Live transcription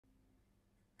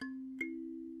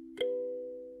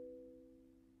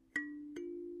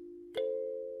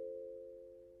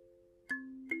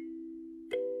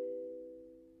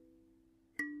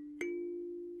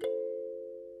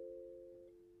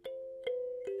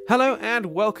Hello and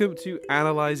welcome to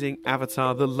Analysing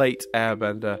Avatar The Last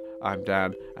Airbender. I'm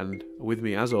Dan, and with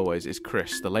me, as always, is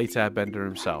Chris, the late airbender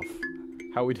himself.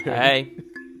 How are we doing? Hey.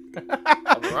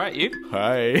 I'm alright, you?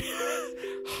 Hi.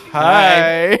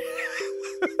 Hi.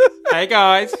 Hey,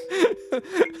 guys.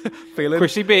 Feeling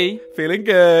Chrissy B. Feeling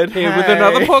good. Here with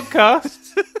another podcast.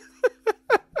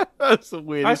 That's the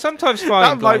weirdest. I sometimes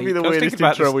find that might be the weirdest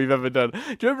intro this. we've ever done. Do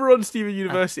you remember on Steven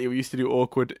University we used to do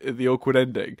the awkward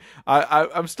ending?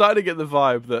 I'm starting to get the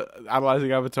vibe that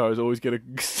Analysing Avatar is always going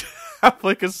to have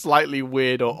like a slightly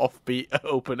weird or offbeat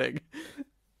opening.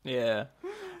 Yeah.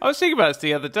 I was thinking about this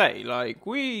the other day.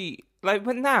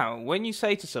 When you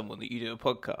say to someone that you do a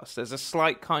podcast, there's a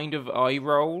slight kind of eye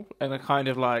roll and a kind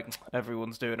of like,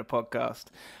 everyone's doing a podcast.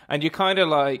 And you're kind of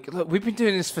like, look, we've been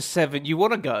doing this for 7. You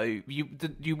want to go?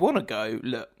 You want to go?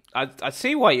 Look, I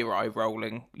see why you're eye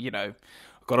rolling. You know,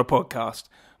 I've got a podcast.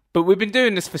 But we've been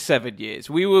doing this for 7 years.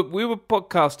 We were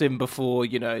podcasting before,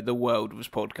 you know, the world was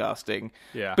podcasting.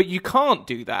 Yeah. But you can't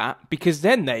do that because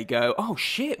then they go, oh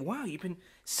shit, wow, you've been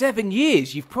 7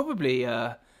 years. You've probably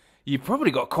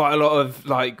got quite a lot of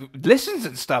like listens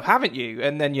and stuff, haven't you?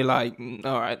 And then you're like,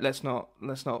 all right, let's not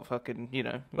fucking, you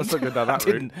know, let's not go down that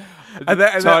route.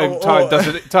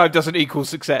 Time doesn't equal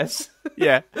success.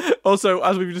 Yeah. Also,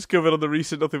 as we've discovered on the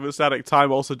recent Nothing But Static,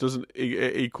 time also doesn't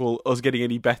equal us getting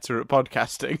any better at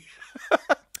podcasting.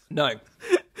 No,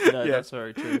 yeah. That's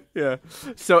very true. Yeah.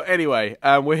 So anyway,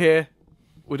 we're here.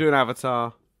 We're doing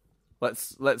Avatar.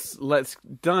 Let's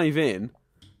dive in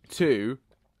to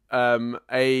should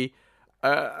I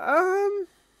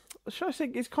say,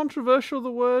 is controversial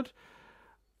the word?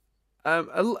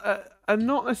 A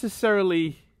not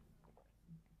necessarily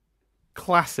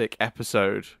classic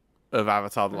episode of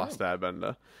Avatar The Last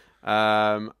Airbender.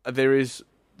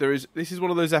 This is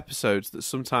one of those episodes that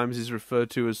sometimes is referred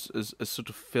to as sort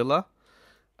of filler,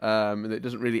 and it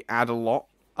doesn't really add a lot.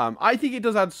 I think it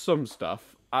does add some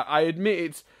stuff. I admit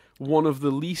it's one of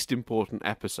the least important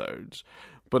episodes,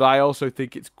 but I also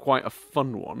think it's quite a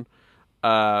fun one.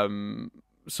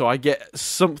 So I get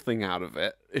something out of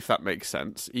it, if that makes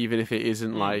sense, even if it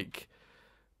isn't like,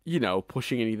 you know,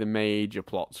 pushing any of the major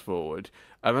plots forward.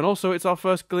 And also it's our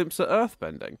first glimpse at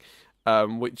earthbending,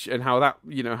 and how that,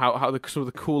 you know, how the sort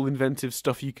of the cool inventive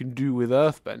stuff you can do with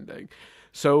earthbending.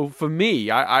 So for me,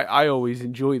 I always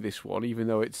enjoy this one, even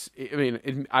though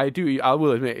I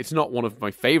will admit it's not one of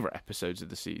my favourite episodes of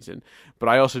the season, but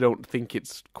I also don't think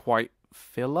it's quite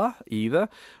filler either.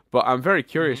 But I'm very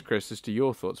curious, Chris, as to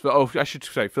your thoughts. But I should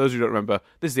say, for those who don't remember,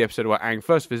 this is the episode where Aang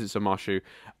first visits Omashu,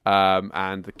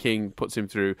 and the king puts him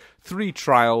through 3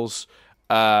 trials,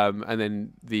 and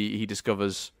then he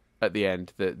discovers at the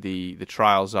end that the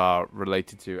trials are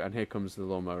related to, and here comes the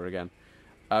lawnmower again.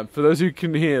 For those who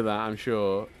can hear that, I'm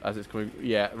sure, as it's coming,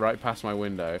 right past my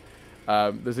window,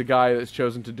 there's a guy that's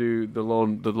chosen to do the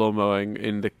lawn mowing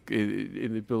in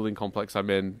the building complex I'm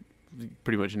in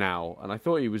pretty much now, and I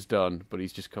thought he was done, but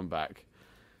he's just come back.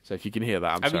 So if you can hear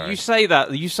that, I'm sorry. I mean,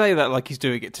 you say that like he's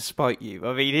doing it to spite you.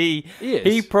 I mean,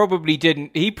 he probably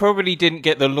didn't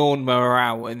get the lawnmower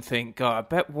out and think, oh, I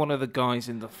bet one of the guys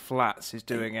in the flats is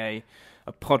doing a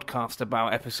podcast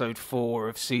about episode 4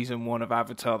 of season 1 of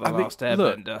Avatar: The Last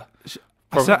Airbender.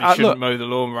 Probably shouldn't mow the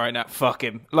lawn right now. Fuck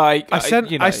him. Like I sent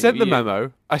the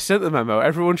memo. I sent the memo.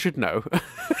 Everyone should know.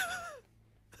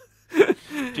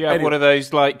 Do you have one of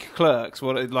those like clerks,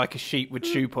 like a sheet with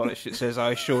shoe polish that says,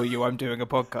 "I assure you, I'm doing a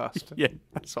podcast"? Yeah,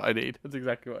 that's what I need. That's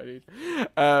exactly what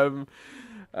I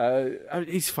need.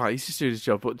 He's fine. He's just doing his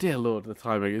job. But dear Lord, the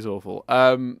timing is awful.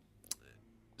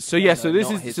 So this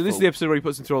is the episode where he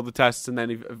puts him through all the tests, and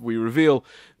then we reveal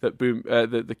that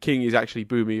that the king is actually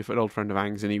Boomy, an old friend of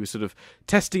Aang's, and he was sort of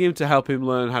testing him to help him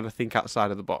learn how to think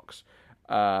outside of the box,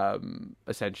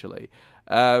 essentially.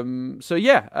 What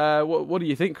do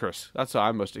you think, Chris? That's what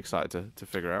I'm most excited to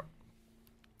figure out.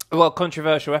 Well,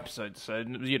 controversial episode, so,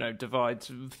 you know,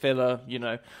 divides, filler, you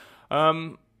know.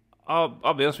 I'll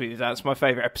be honest with you, that's my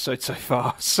favourite episode so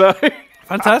far. So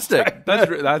fantastic.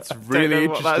 That's really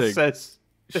interesting. What that says.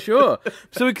 Sure.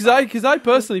 So because I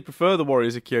personally prefer the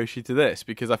Warriors of Kyoshi to this,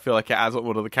 because I feel like it adds up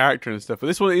more to the character and stuff. But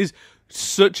this one is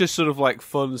such a sort of like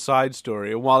fun side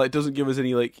story, and while it doesn't give us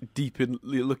any like deep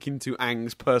look into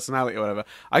Aang's personality or whatever,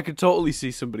 I could totally see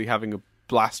somebody having a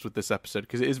blast with this episode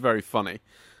because it is very funny.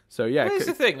 So yeah, here's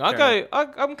the thing.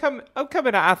 I'm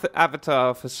coming at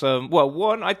Avatar for some. Well,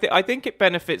 one, I think it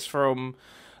benefits from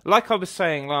like I was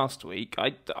saying last week,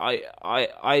 I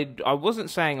wasn't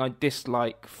saying I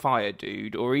dislike Fire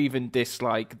Dude or even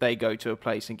dislike they go to a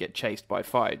place and get chased by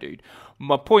Fire Dude.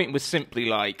 My point was simply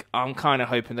like, I'm kind of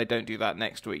hoping they don't do that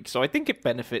next week. So I think it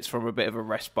benefits from a bit of a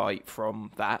respite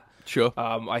from that. Sure.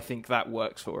 I think that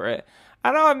works for it.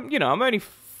 And I'm only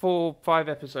 4-5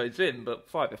 episodes in, but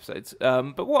 5 episodes.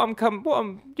 But what I'm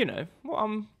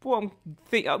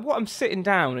sitting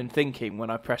down and thinking when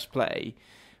I press play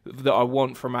that I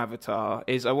want from Avatar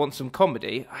is I want some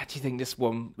comedy. I actually think this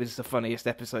one was the funniest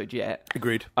episode yet.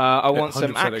 Agreed. I want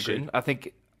some 100% action.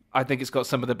 agreed. I think it's got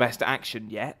some of the best action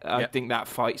yet. I think that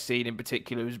fight scene in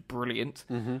particular is brilliant.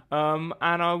 And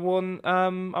I want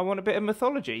a bit of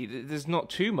mythology. There's not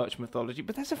too much mythology,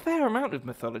 but there's a fair amount of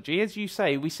mythology. As you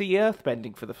say, we see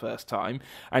earthbending for the first time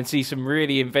and see some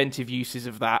really inventive uses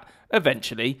of that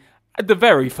eventually. At the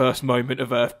very first moment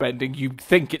of earthbending, you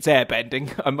think it's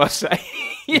airbending, I must say.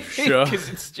 Sure. Because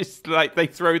it's just like they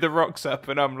throw the rocks up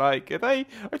and I'm like, I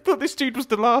thought this dude was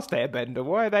the last airbender.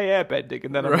 Why are they airbending?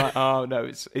 And then I'm like, oh no,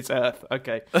 it's Earth.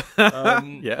 Okay.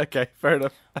 Yeah, okay, fair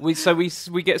enough. We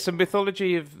get some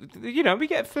mythology of, we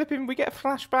get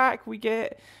flashback, we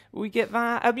get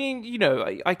that. I mean,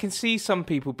 I can see some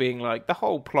people being like, the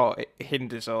whole plot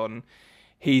hinders on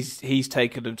he's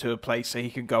taken them to a place so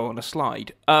he can go on a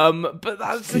slide. But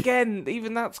that's, again,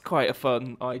 even that's quite a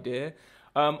fun idea.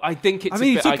 I think it's.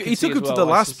 He took him to the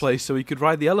last place so he could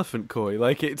ride the elephant koi.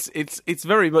 Like it's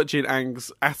very much in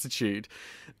Aang's attitude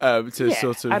to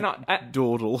sort of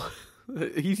dawdle.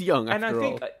 He's young after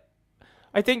all.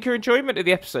 I think your enjoyment of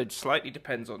the episode slightly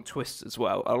depends on twists as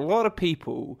well. A lot of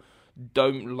people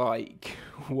don't like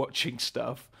watching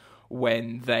stuff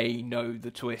when they know the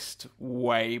twist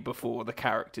way before the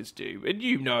characters do. And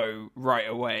you know right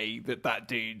away that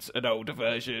dude's an older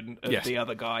version of the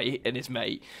other guy and his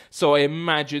mate. So I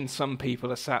imagine some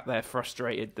people are sat there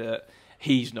frustrated that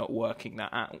he's not working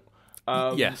that out.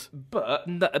 Yes. But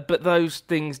those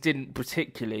things didn't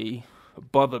particularly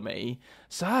bother me.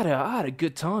 So I had a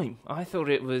good time. I thought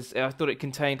it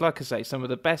contained, like I say, some of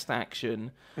the best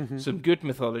action, some good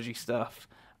mythology stuff,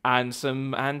 and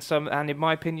in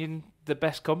my opinion, the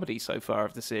best comedy so far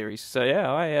of the series. So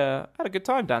yeah, I had a good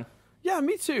time, Dan. Yeah,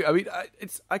 me too. I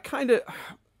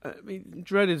mean,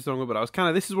 dread is the wrong word,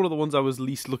 but this is one of the ones I was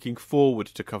least looking forward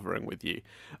to covering with you.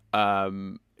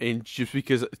 Just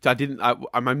because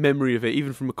my memory of it,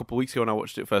 even from a couple of weeks ago when I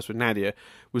watched it first with Nadia,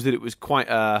 was that it was quite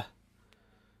a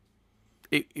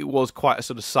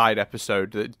sort of side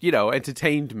episode that,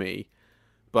 entertained me,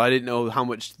 but I didn't know how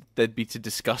much there'd be to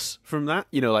discuss from that.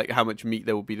 Like how much meat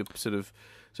there would be to sort of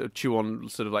chew on,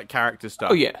 sort of like character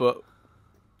stuff. Oh yeah. But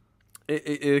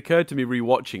it occurred to me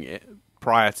rewatching it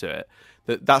prior to it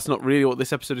that that's not really what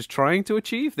this episode is trying to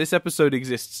achieve. This episode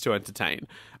exists to entertain,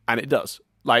 and it does.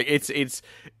 Like its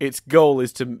goal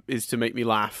is to make me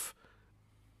laugh,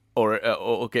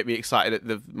 or get me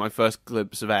excited at my first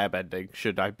glimpse of airbending.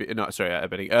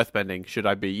 Earthbending. Should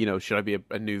I be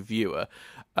a new viewer,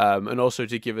 and also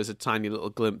to give us a tiny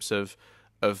little glimpse of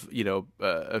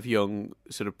young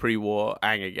sort of pre-war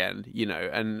Aang again,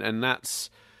 and that's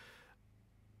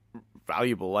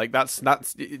valuable. Like that's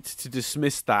to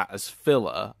dismiss that as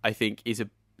filler, I think is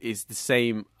the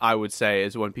same, I would say,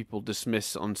 as when people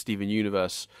dismiss on Steven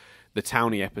Universe the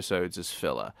Townie episodes as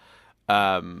filler.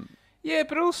 Yeah,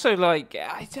 but also like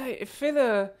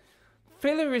filler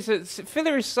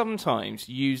is sometimes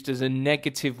used as a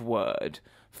negative word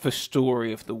for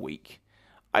story of the week.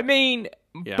 I mean,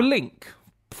 Blink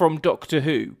from Doctor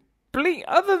Who. Blink,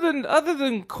 other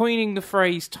than coining the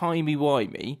phrase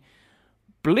timey-wimey,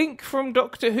 Blink from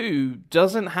Doctor Who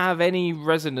doesn't have any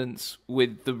resonance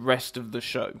with the rest of the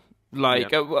show.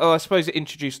 Like, I suppose it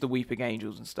introduced the Weeping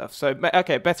Angels and stuff. So,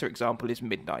 okay, a better example is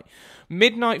Midnight.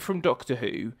 Midnight from Doctor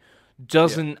Who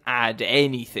doesn't add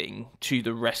anything to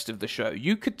the rest of the show.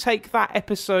 You could take that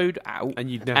episode out and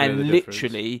you'd never know the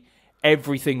literally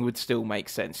everything would still make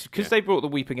sense. Because they brought the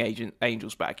Weeping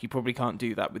Angels back, you probably can't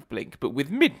do that with Blink. But with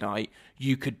Midnight,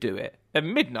 you could do it.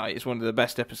 And Midnight is one of the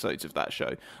best episodes of that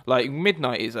show. Like,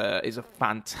 Midnight is a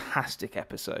fantastic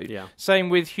episode. Yeah. Same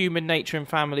with Human Nature and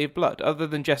Family of Blood. Other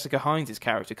than Jessica Hines'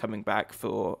 character coming back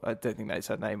for... I don't think that's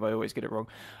her name, I always get it wrong.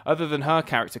 Other than her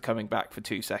character coming back for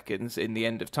 2 seconds in the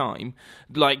end of time,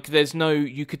 like, there's no...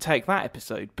 You could take that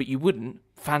episode, but you wouldn't.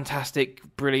 Fantastic,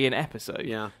 brilliant episode.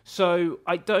 Yeah. So,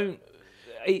 I don't...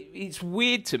 It's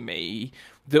weird to me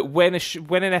that when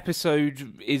an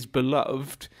episode is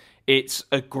beloved, it's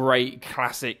a great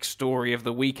classic story of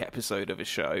the week episode of a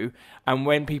show, and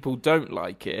when people don't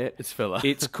like it, it's filler.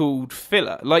 It's called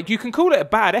filler. Like, you can call it a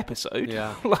bad episode,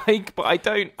 but I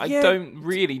don't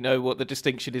really know what the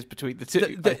distinction is between the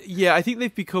two. I think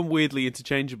they've become weirdly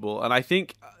interchangeable, and I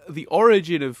think the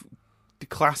origin of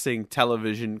declassing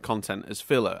television content as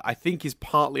filler, I think, is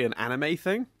partly an anime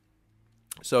thing.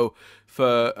 So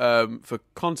for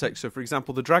context, so for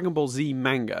example, the Dragon Ball Z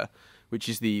manga, which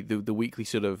is the weekly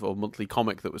sort of or monthly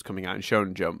comic that was coming out in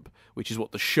Shonen Jump, which is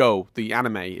what the show, the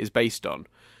anime, is based on,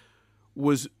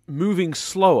 was moving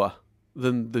slower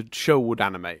than the show would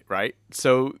animate, right?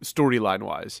 So storyline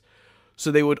wise,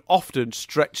 so they would often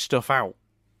stretch stuff out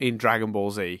in Dragon Ball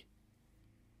Z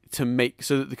to make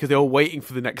because they were waiting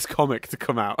for the next comic to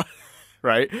come out,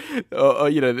 right?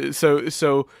 So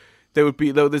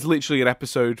there's literally an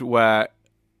episode where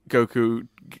Goku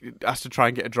has to try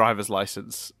and get a driver's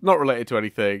license, not related to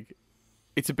anything.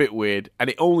 It's a bit weird, and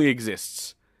it only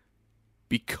exists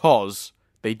because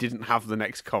they didn't have the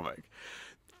next comic.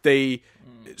 They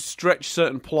stretch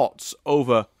certain plots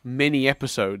over many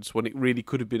episodes when it really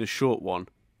could have been a short one,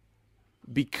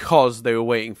 because they were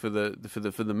waiting for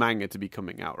the manga to be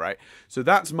coming out, right? So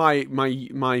that's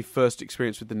my first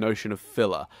experience with the notion of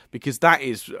filler, because that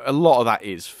is a lot of that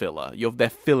is filler. They're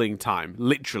filling time,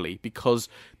 literally, because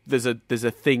there's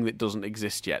a thing that doesn't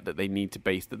exist yet that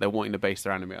they're wanting to base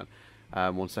their anime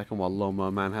on. 1 second, while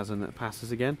Lawnmower Man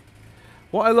passes again.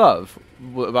 What I love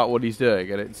about what he's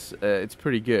doing, and it's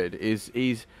pretty good,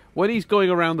 is when he's going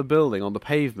around the building on the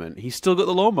pavement, he's still got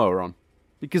the lawnmower on.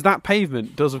 Because that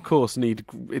pavement does, of course, need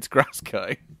its grass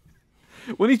cutting.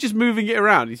 When he's just moving it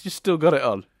around, he's just still got it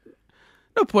on.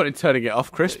 No point in turning it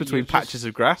off, Chris, between patches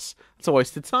of grass. It's a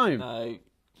waste of time.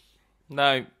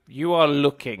 No, you are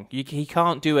looking. He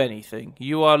can't do anything.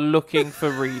 You are looking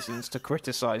for reasons to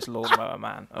criticise Lawnmower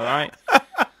Man, all right?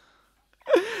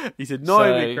 He said, "No,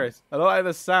 Chris. I don't like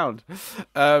the sound."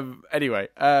 Anyway,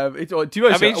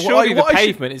 surely the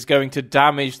pavement is going to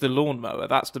damage the lawnmower.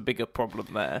 That's the bigger problem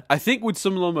there. I think with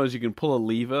some lawnmowers, you can pull a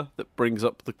lever that brings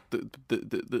up that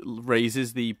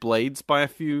raises the blades by a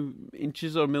few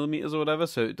inches or millimeters or whatever,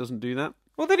 so it doesn't do that.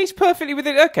 Well, then he's perfectly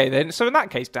within. Okay, then. So in that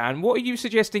case, Dan, what are you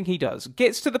suggesting he does?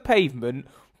 Gets to the pavement,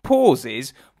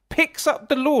 pauses, picks up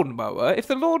the lawnmower. If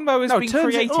the lawnmower has been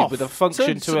created with a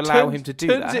function to allow him to do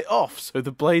that, turns it off so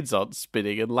the blades aren't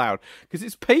spinning and loud, because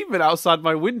it's pavement outside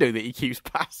my window that he keeps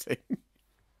passing.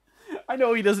 I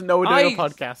know he doesn't know we're doing a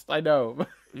podcast. I know.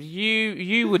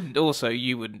 You wouldn't do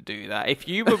that if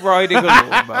you were riding a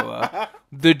lawnmower.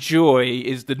 The joy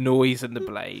is the noise and the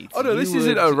blades. Oh no, this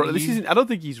isn't. I don't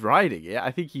think he's riding it.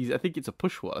 I think it's a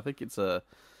push one. I think it's a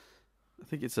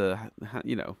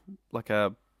like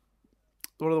a.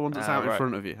 What are the ones that's out in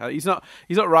front of you? He's not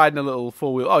riding a little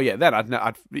 4-wheel. Oh yeah, then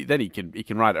he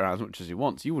can ride it around as much as he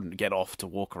wants. You wouldn't get off to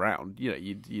walk around. You know,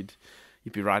 you'd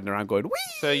be riding around going wee.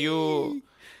 So you're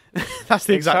that's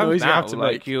the exact noise you have to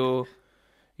make. Like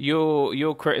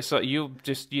you're criticizing. You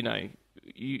just he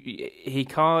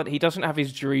doesn't have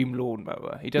his dream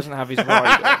lawnmower. He doesn't have his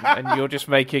ride on, and you're just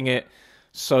making it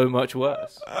so much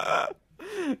worse.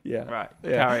 Yeah. Right.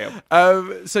 Yeah. Carry on.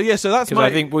 So that's my.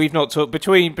 I think we've not talked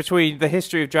between the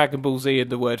history of Dragon Ball Z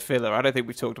and the word filler. I don't think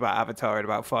we've talked about Avatar in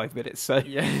about 5 minutes. So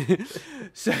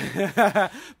yeah.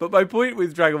 But my point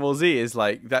with Dragon Ball Z is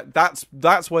like that's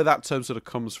where that term sort of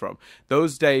comes from.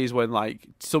 Those days when like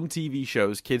some TV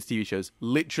shows, kids TV shows,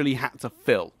 literally had to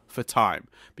fill for time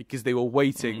because they were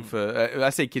waiting for I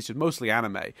say kids shows, mostly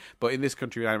anime, but in this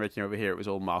country, anime making over here, it was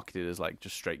all marketed as like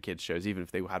just straight kids shows. Even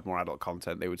if they had more adult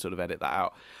content, they would sort of edit that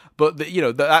out. But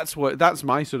that's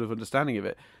my sort of understanding of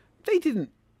it.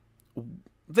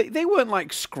 They weren't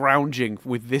like scrounging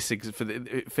with this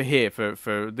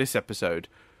for this episode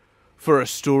for a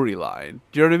storyline.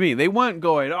 Do you know what I mean? They weren't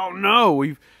going, oh no,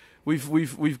 we've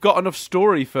got enough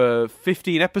story for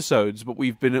 15 episodes, but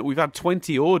we've had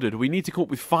 20 ordered. We need to come up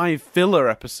with 5 filler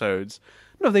episodes.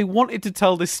 No, they wanted to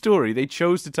tell this story. They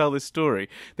chose to tell this story.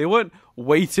 They weren't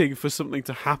waiting for something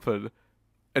to happen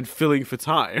and filling for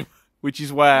time, which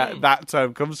is where that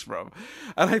term comes from.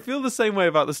 And I feel the same way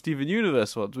about the Steven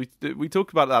Universe ones. We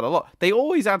talk about that a lot. They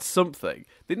always add something.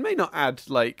 They may not add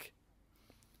like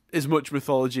as much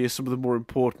mythology as some of the more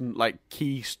important like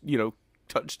key,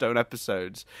 touchstone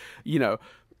episodes,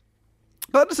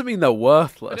 that doesn't mean they're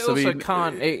worthless. But it also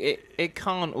can't. It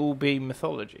can't all be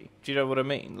mythology. Do you know what I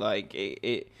mean? Like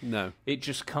no, it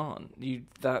just can't.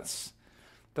 That's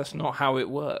not how it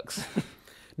works.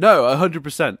 No,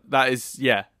 100%. That is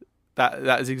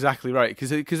that is exactly right.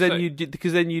 Because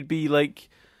then you'd be like,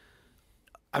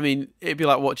 I mean, it'd be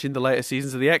like watching the later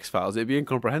seasons of the X-Files. It'd be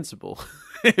incomprehensible.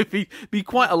 it'd be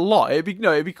quite a lot. It'd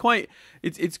be quite.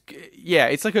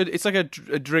 It's like a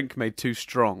drink made too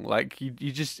strong. Like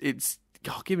you just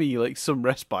give me like some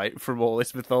respite from all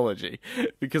this mythology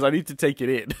because I need to take it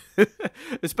in,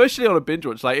 especially on a binge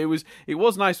watch. Like it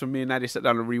was nice when me and Nadia sat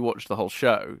down and rewatched the whole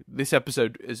show. This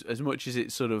episode, as much as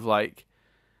it sort of like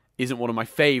isn't one of my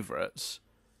favorites,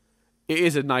 it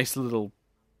is a nice little.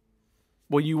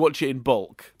 When you watch it in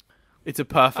bulk, it's a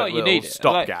perfect little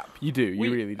stopgap. You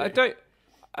really do.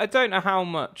 I don't know how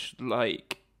much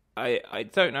I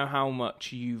don't know how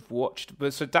much you've watched,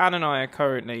 but so Dan and I are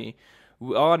currently.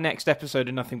 Our next episode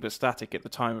of Nothing But Static at the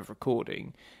time of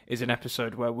recording is an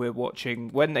episode where we're watching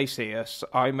When They See Us,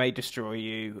 I May Destroy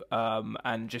You,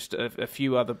 and just a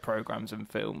few other programs and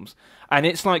films. And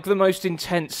it's like the most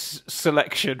intense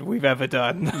selection we've ever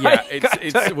done. Yeah,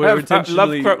 we're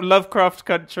intentionally... Lovecraft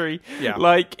Country. Yeah.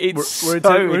 Like,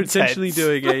 we're intentionally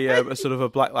doing a sort of a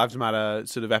Black Lives Matter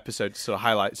sort of episode to sort of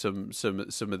highlight some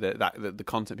of the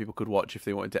content people could watch if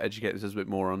they wanted to educate themselves a bit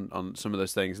more on some of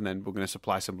those things. And then we're going to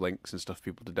supply some links and stuff for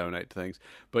people to donate to things.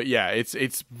 But yeah,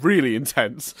 it's really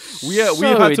intense. We've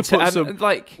had to put some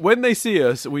When They See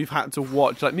Us, we've had to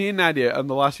watch, like me and Nadia and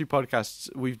the last few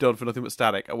podcasts we've done for Nothing But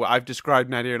Static, I've described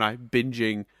Nadia and I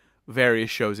binging various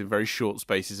shows in very short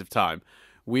spaces of time.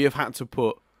 We have had to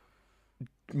put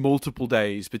multiple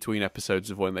days between episodes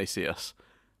of When They See Us.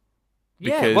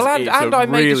 Yeah, well, and I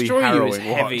May Destroy You is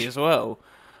heavy as well.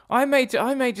 I May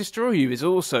Destroy You is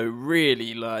also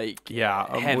really heavy.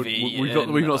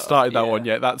 We've not started that one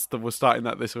yet. We're starting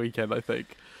that this weekend, I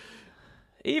think.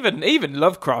 Even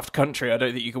Lovecraft Country, I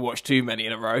don't think you can watch too many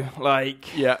in a row.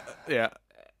 Yeah.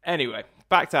 Anyway,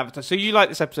 back to Avatar. So you like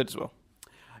this episode as well?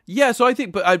 Yeah, so I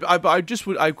think, but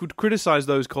I could criticize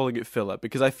those calling it filler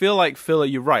because I feel like filler.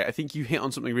 You're right. I think you hit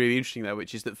on something really interesting there,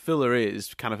 which is that filler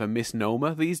is kind of a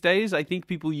misnomer these days. I think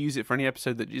people use it for any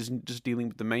episode that isn't just dealing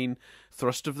with the main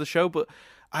thrust of the show, but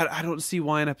I don't see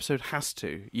why an episode has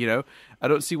to. You know, I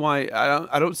don't see why.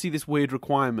 I don't see this weird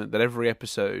requirement that every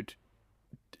episode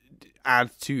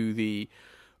add to the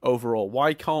overall.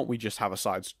 Why can't we just have a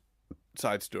side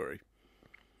story?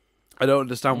 I don't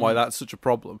understand why that's such a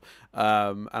problem,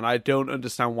 and I don't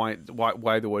understand why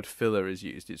the word filler is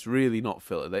used. It's really not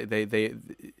filler.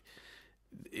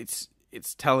 It's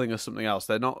telling us something else.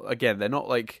 They're not like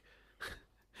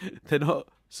they're not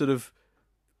sort of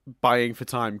buying for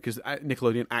time because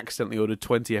Nickelodeon accidentally ordered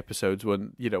 20 episodes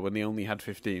when they only had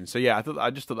 15. So yeah,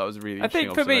 I just thought that was a really interesting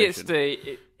observation. For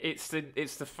me it's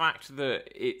the fact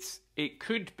that it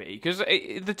could be because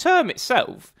the term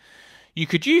itself. You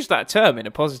could use that term in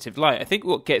a positive light. I think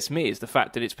what gets me is the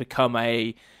fact that it's become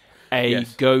a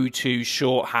go-to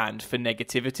shorthand for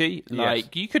negativity.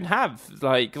 Like you can have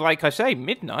like I say,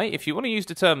 Midnight. If you want to use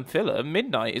the term filler,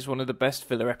 Midnight is one of the best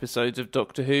filler episodes of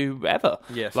Doctor Who ever.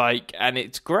 Yes, and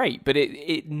it's great, but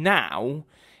it now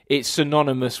it's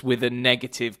synonymous with a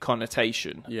negative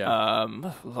connotation. Yeah, a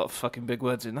lot of fucking big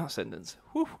words in that sentence.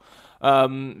 Whew.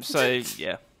 So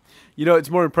yeah. It's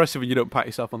more impressive when you don't pat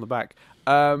yourself on the back.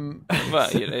 Well,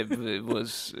 it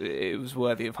was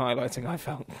worthy of highlighting, I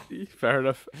felt. Fair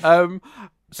enough.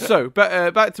 So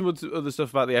back to other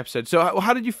stuff about the episode. So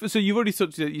how did you? So you've already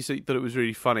thought that you thought it was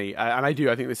really funny, and I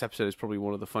do. I think this episode is probably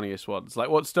one of the funniest ones. Like,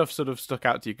 what stuff sort of stuck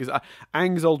out to you? Because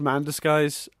Aang's old man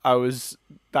disguise,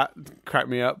 that cracked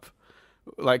me up.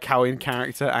 Like how in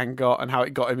character Aang got and how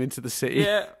it got him into the city.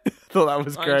 Yeah, thought that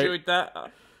was great. I enjoyed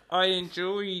that. I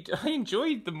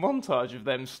enjoyed the montage of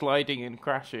them sliding and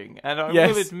crashing, and I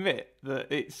will admit that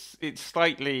it's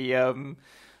slightly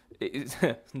it's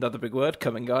another big word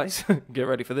coming, guys. Get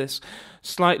ready for this.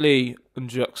 Slightly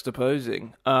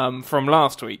juxtaposing from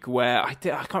last week, where I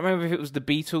can't remember if it was the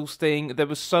Beatles thing. There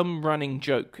was some running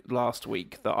joke last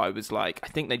week that I was like, I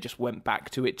think they just went back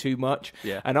to it too much.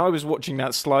 Yeah. And I was watching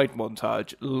that slide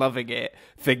montage, loving it,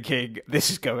 thinking this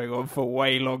is going on for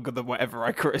way longer than whatever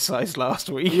I criticised last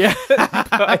week. Yeah.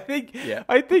 But I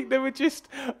think they were just.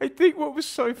 I think what was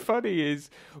so funny is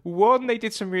one, they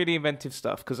did some really inventive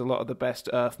stuff because a lot of the best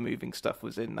Earth moving stuff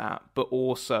was in that, but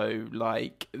also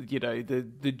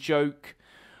the joke.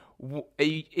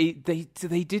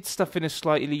 They did stuff in a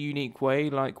slightly unique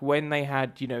way. Like when they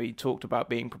had, he talked about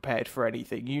being prepared for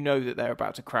anything. You know that they're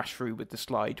about to crash through with the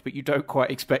slide, but you don't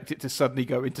quite expect it to suddenly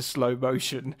go into slow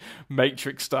motion,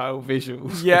 Matrix style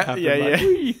visuals. Yeah.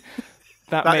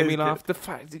 That made me laugh. The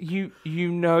fact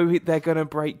that they're gonna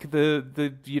break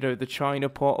the China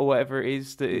pot or whatever it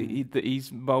is that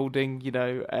he's molding,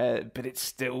 but it's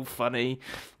still funny.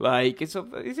 Like is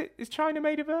China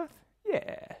made of earth?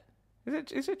 Yeah.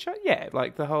 Is it China? Yeah,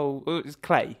 like the whole it's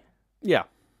clay. Yeah.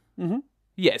 Mm-hmm.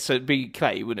 Yeah, so it'd be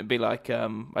clay, wouldn't it be like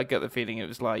I get the feeling it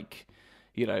was like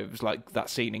You know, it was like that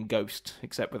scene in Ghost,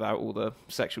 except without all the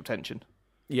sexual tension.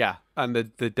 Yeah, and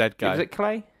the dead guy. Was it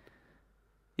Clay?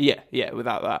 Yeah,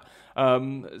 without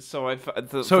that. So I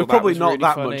thought so probably that not really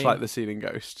that funny. much like the scene in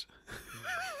Ghost.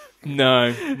 No,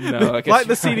 I guess like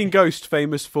the scene in Ghost,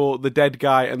 famous for the dead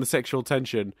guy and the sexual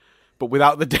tension, but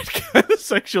without the dead guy and the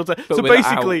sexual tension. So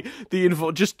basically,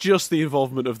 just the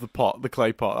involvement of the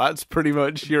clay pot. That's pretty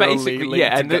much your only link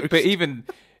to Ghost. But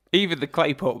even the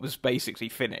clay pot was basically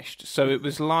finished. So it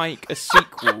was like a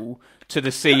sequel to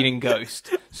the scene in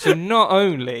Ghost. So not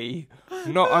only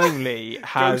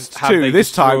has Ghost 2, they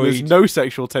this time destroyed... there's no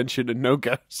sexual tension and no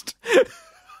ghost.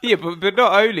 Yeah, but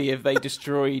not only have they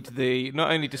destroyed have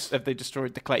they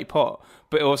destroyed the clay pot,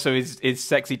 but also his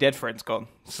sexy dead friend's gone.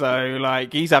 So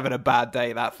like he's having a bad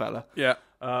day, that fella. Yeah.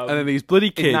 And then these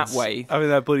bloody kids in that way, having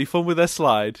their bloody fun with their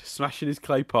slide, smashing his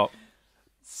clay pot.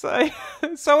 So I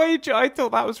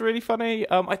thought that was really funny.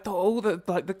 I thought all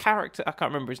the character, I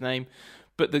can't remember his name,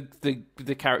 but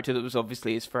the character that was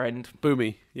obviously his friend,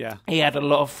 Boomy. Yeah. He had a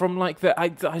lot of from like that.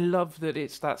 I love that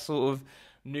it's that sort of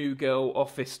New Girl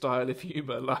office style of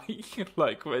humor,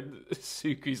 like when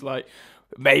Suki's like,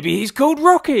 maybe he's called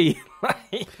Rocky.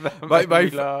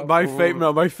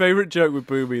 my favorite joke with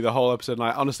Boomy the whole episode.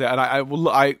 Like honestly, and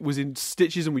I was in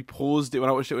stitches, and we paused it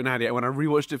when I watched it with Nadia. And when I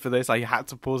rewatched it for this, I had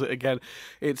to pause it again.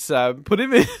 It's put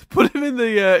him in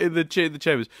the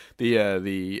chambers,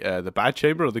 the bad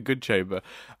chamber or the good chamber.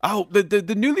 Oh,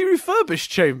 the newly refurbished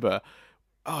chamber.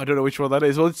 Oh, I don't know which one that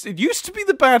is. Well, it used to be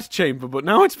the bad chamber, but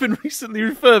now it's been recently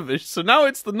refurbished, so now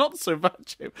it's the not so bad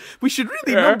chamber. We should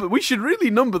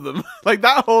really number them. Like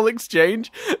that whole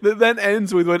exchange that then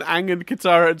ends with when Aang and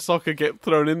Katara and Sokka get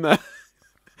thrown in there.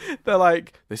 They're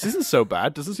like, this isn't so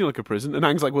bad. Doesn't seem like a prison. And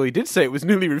Aang's like, well, he did say it was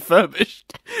newly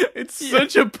refurbished. It's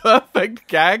such a perfect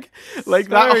gag. Like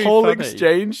that whole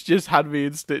exchange just had me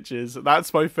in stitches.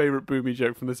 That's my favorite Boomy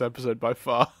joke from this episode by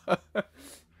far.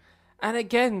 And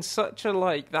again, such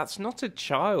a that's not a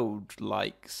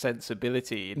childlike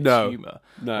sensibility in humour.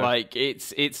 No. Like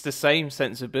it's the same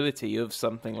sensibility of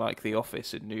something like The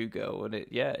Office and New Girl, and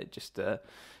it just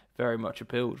very much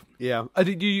appealed. Yeah.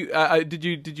 Did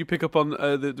you pick up on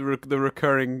the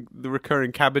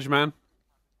recurring Cabbage Man?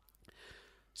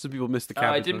 Some people missed the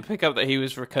Cabbage I didn't pick up that he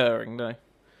was recurring. No.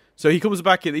 So he comes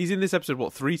back in. He's in this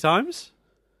episode 3 times?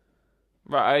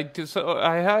 Right,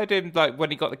 I heard him like when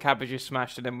he got the cabbages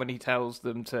smashed, and then when he tells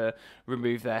them to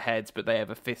remove their heads, but they have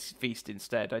a feast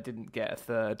instead. I didn't get a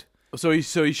third. So he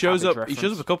shows up. Reference. He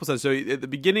shows up a couple times. So at the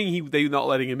beginning, they're not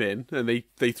letting him in, and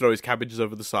they throw his cabbages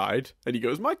over the side, and he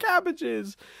goes, "My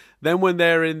cabbages." Then when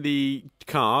they're in the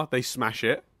car, they smash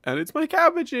it, and it's my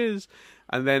cabbages.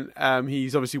 And then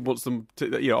he's obviously wants them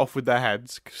to off with their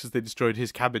heads because they destroyed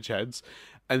his cabbage heads.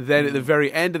 And then at the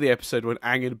very end of the episode, when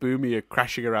Aang and Boomy are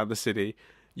crashing around the city,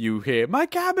 you hear, my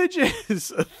cabbages,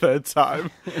 a third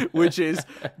time, which is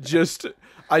just,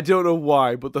 I don't know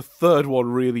why, but the third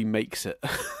one really makes it.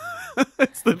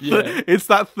 It's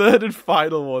that third and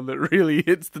final one that really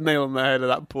hits the nail on the head of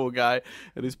that poor guy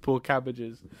and his poor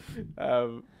cabbages.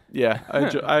 I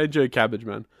enjoy Cabbage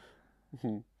Man.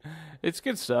 It's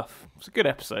good stuff. It's a good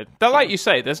episode. But like you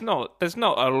say, there's not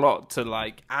a lot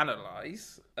to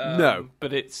analyze. No,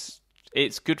 but it's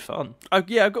good fun. I've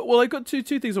got two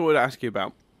things I want to ask you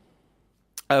about.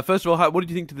 First of all, what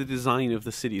did you think to the design of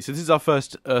the city? So this is our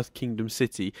first Earth Kingdom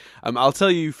city. I'll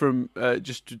tell you from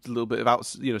just a little bit about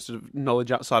sort of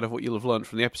knowledge outside of what you'll have learned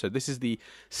from the episode. This is the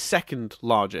second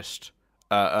largest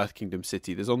Earth Kingdom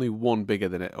city. There's only one bigger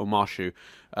than it, Omashu,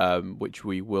 which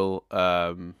we will.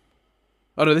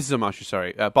 Oh no, this is Omashu.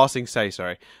 Sorry, Ba Sing Se.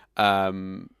 Sorry,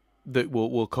 that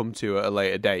we'll come to at a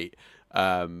later date.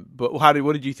 But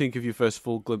what did you think of your first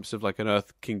full glimpse of an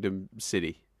Earth Kingdom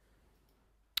city?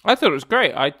 I thought it was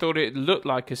great. I thought it looked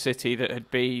like a city that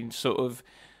had been sort of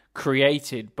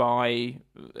created by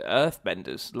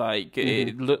earthbenders.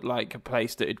 It looked like a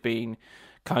place that had been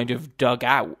kind of dug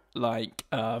out,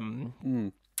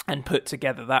 and put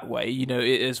together that way.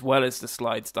 As well as the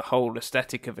slides, the whole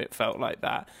aesthetic of it felt like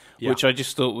that, which I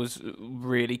just thought was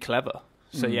really clever.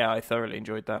 So I thoroughly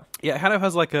enjoyed that. Yeah, it kind of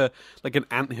has an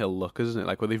anthill look, isn't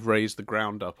it? Where they've raised the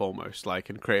ground up almost,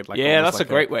 and created that's a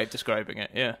great way of describing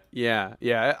it. Yeah.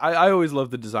 I always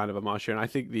love the design of Omashu, and I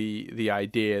think the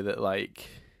idea that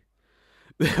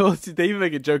they even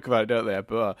make a joke about it, don't they?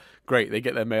 But great, they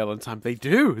get their mail on time. They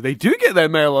do get their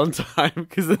mail on time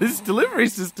because of this delivery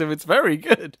system. It's very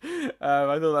good.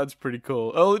 I thought that's pretty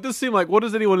cool. Oh, it does seem like, what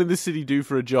does anyone in this city do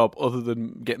for a job other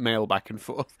than get mail back and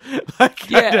forth?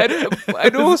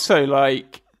 And also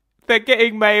they're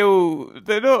getting mail.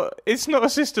 They're not. It's not a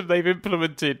system they've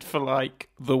implemented for like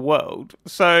the world.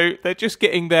 So they're just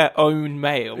getting their own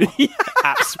mail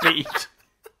at speed.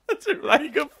 That's a really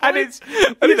good point. And it's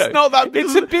not that.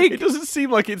 It's a big. It doesn't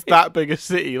seem like it's that big a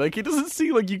city. Like it doesn't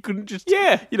seem like you couldn't just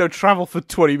travel for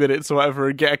 20 minutes or whatever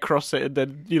and get across it and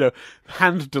then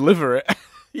hand deliver it.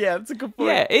 Yeah, that's a good point.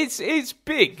 Yeah, it's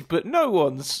big, but no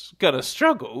one's gonna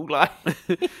struggle. Like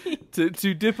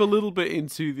to dip a little bit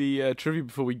into the trivia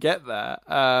before we get there.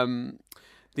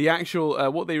 The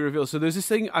actual what they reveal. So there's this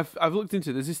thing I've looked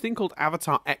into. There's this thing called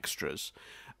Avatar Extras.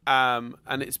 And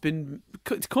it's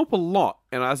come up a lot,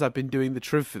 and as I've been doing the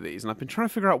triv for these, and I've been trying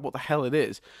to figure out what the hell it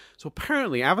is. So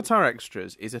apparently, Avatar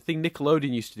Extras is a thing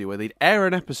Nickelodeon used to do, where they'd air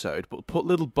an episode but put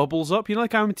little bubbles up. You know,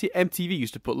 like how MTV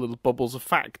used to put little bubbles of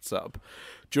facts up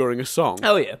during a song.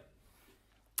 Oh yeah,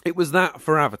 it was that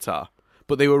for Avatar,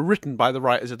 but they were written by the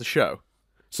writers of the show.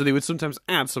 So they would sometimes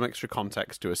add some extra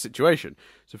context to a situation.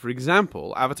 So, for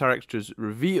example, Avatar Extras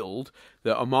revealed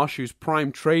that Omashu's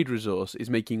prime trade resource is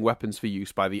making weapons for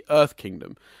use by the Earth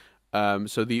Kingdom.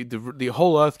 So the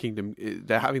whole Earth Kingdom,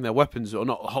 they're having their weapons, or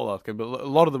not the whole Earth Kingdom, but a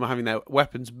lot of them are having their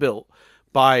weapons built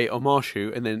by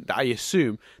Omashu, and then I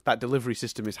assume that delivery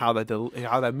system is how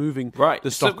they're moving the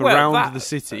stock around the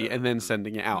city and then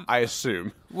sending it out. I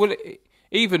assume. Well.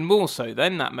 Even more so,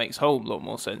 then that makes a whole lot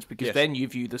more sense, because then you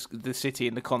view the city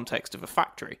in the context of a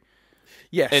factory.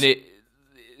 Yes. And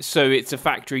so it's a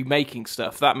factory making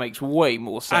stuff. That makes way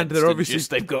more sense. And they're obviously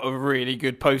they've got a really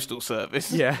good postal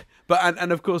service. Yeah. But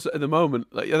and of course at the moment,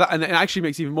 and it actually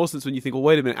makes even more sense when you think, well,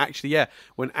 wait a minute, actually,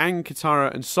 when Aang,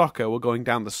 Katara, and Sokka were going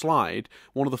down the slide,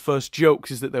 one of the first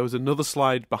jokes is that there was another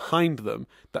slide behind them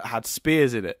that had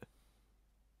spears in it.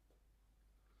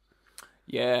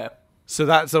 Yeah. So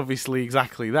that's obviously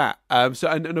exactly that. So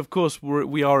and of course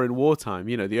we are in wartime.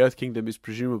 The Earth Kingdom is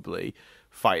presumably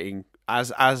fighting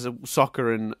as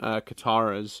Sokka and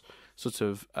Katara's sort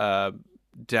of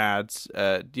dads,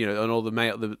 and all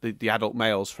the adult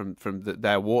males from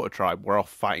their water tribe were off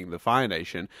fighting the Fire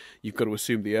Nation. You've got to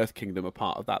assume the Earth Kingdom are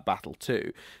part of that battle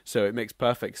too. So it makes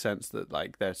perfect sense that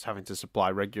like they're having to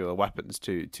supply regular weapons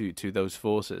to those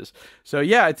forces. So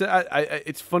yeah,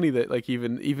 it's funny that like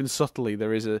even subtly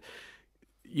there is a.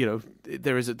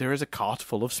 There is a cart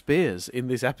full of spears in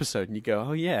this episode, and you go,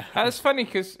 "Oh yeah." It's funny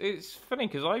because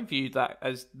I viewed that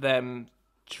as them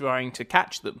trying to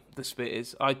catch them. The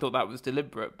spears. I thought that was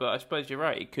deliberate, but I suppose you're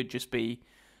right. It could just be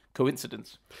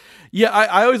coincidence. Yeah,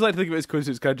 I always like to think of it as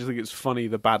coincidence. Because I just think it's funny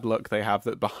the bad luck they have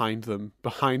that behind them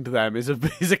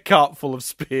is a cart full of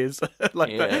spears.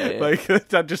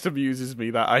 That just amuses me,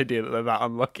 that idea that they're that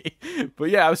unlucky.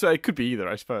 But yeah, so it could be either,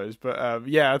 I suppose. But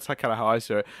yeah, that's kind of how I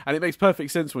saw it, and it makes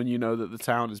perfect sense when you know that the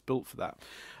town is built for that.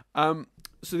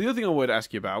 So the other thing I wanted to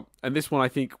ask you about, and this one I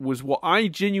think was what I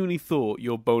genuinely thought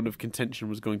your bone of contention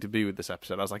was going to be with this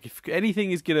episode. I was like, if anything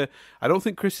is gonna, I don't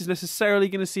think Chris is necessarily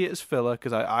going to see it as filler,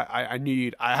 because I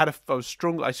knew I felt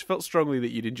strongly that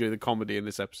you'd enjoy the comedy in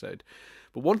this episode.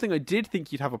 But one thing I did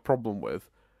think you'd have a problem with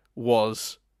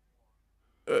was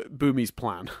Boomy's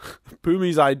plan,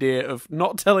 Boomy's idea of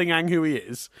not telling Aang who he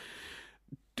is,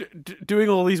 doing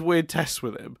all these weird tests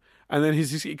with him, and then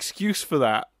his excuse for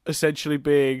that essentially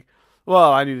being,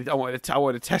 well, I wanted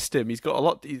to test him. He's got a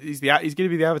lot. He's going to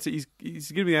be the Avatar. He's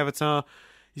going to be the Avatar.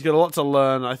 He's got a lot to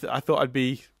learn. I thought I'd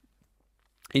be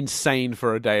insane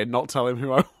for a day and not tell him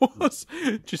who I was,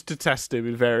 just to test him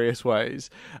in various ways.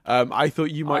 I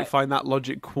thought you might find that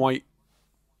logic quite,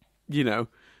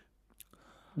 illogical.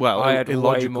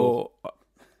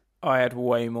 I had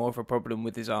way more of a problem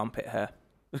with his armpit hair.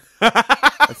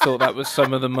 I thought that was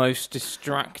some of the most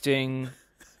distracting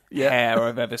hair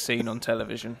I've ever seen on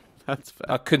television. That's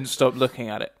fair. I couldn't stop looking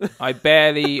at it. I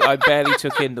barely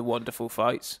took in the wonderful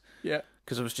fights. Yeah,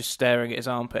 because I was just staring at his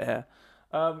armpit hair.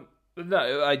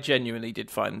 No, I genuinely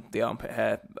did find the armpit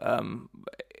hair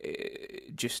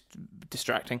just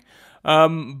distracting.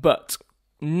 But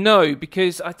no,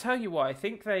 because I tell you why. I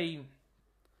think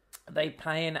they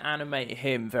play and animate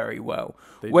him very well.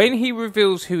 When he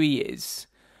reveals who he is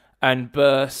and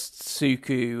bursts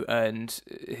Suku and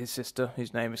his sister,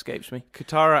 whose name escapes me,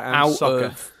 Katara and out Sokka.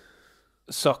 of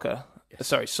Sokka. Yes.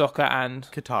 Sorry, Sokka and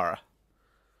Katara.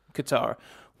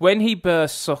 When he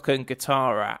bursts Sokka and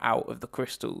Katara out of the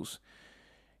crystals,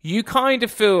 you kind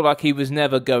of feel like he was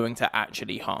never going to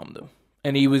actually harm them.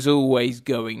 And he was always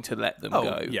going to let them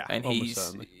go. Yeah, and he's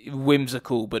certainly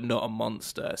whimsical but not a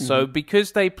monster. Mm-hmm. So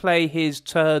because they play his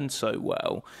turn so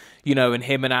well, and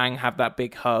him and Aang have that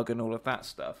big hug and all of that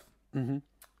stuff,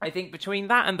 I think between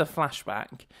that and the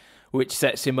flashback, which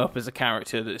sets him up as a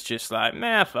character that's just like,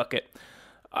 nah, fuck it,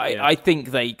 I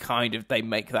think they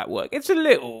make that work. It's a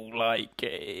little like,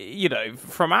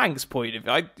 from Aang's point of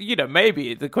view,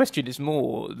 maybe the question is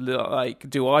more like,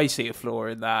 do I see a flaw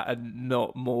in that and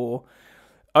not more?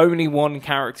 Only one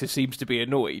character seems to be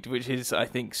annoyed, which is, I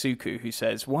think, Suku, who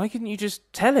says, why couldn't you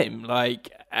just tell him?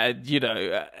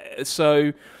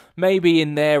 So maybe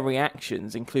in their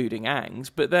reactions, including Aang's,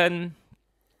 but then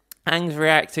Aang's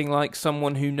reacting like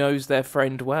someone who knows their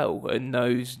friend well and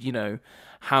knows,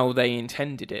 how they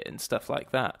intended it and stuff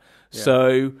like that. Yeah.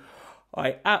 So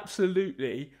I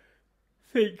absolutely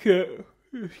think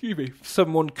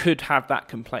someone could have that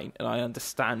complaint, and I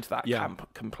understand that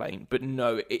complaint, but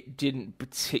no, it didn't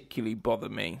particularly bother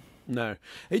me. No,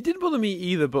 it didn't bother me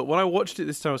either, but when I watched it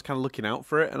this time, I was kind of looking out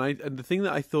for it, and the thing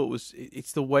that I thought was,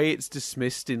 it's the way it's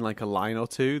dismissed in like a line or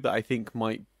two that I think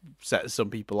might set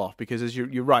some people off, because as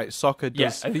you're right, Sokka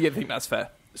does... Yeah, I think that's fair.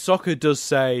 Sokka does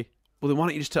say, well, then why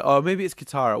don't you just tell... Oh, maybe it's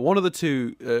Katara. One of the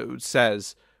two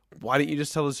says, why didn't you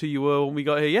just tell us who you were when we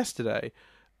got here yesterday?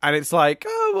 And it's like,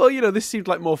 oh, well, this seemed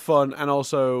like more fun, and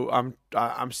also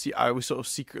I was sort of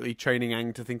secretly training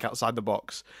Aang to think outside the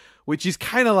box, which is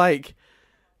kind of like,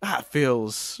 that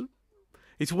feels...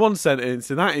 It's one sentence,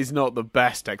 and that is not the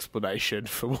best explanation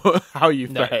for how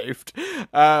you've behaved.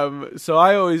 So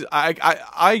I always,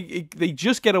 they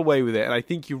just get away with it, and I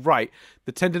think you're right.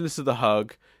 The tenderness of the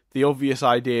hug, the obvious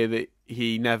idea that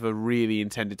he never really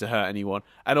intended to hurt anyone,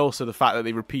 and also the fact that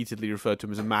they repeatedly refer to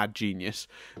him as a mad genius,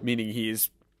 meaning he is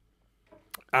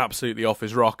absolutely off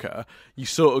his rocker. You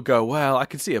sort of go, well, I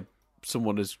can see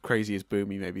someone as crazy as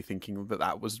Boomy maybe thinking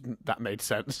that made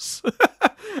sense.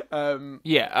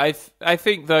 I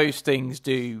think those things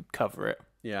do cover it.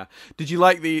 Yeah. Did you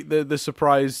like the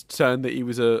surprise turn that he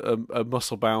was a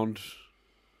muscle bound?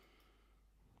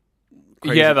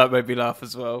 Crazy? Yeah, that made me laugh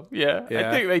as well. Yeah, I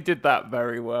think they did that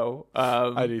very well.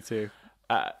 I do too.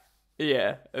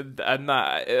 Yeah, and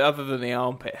that, other than the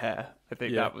armpit hair, I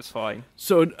think that was fine.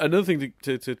 So another thing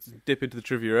to dip into the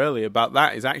trivia earlier about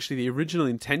that is actually the original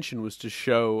intention was to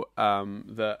show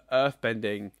that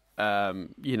earthbending,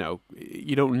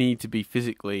 you don't need to be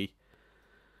physically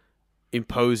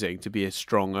imposing to be a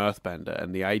strong earthbender.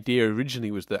 And the idea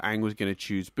originally was that Aang was going to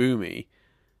choose Boomy,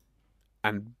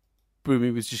 and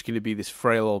Boomy was just going to be this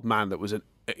frail old man that was an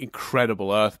incredible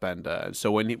earthbender. And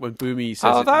so when Boomy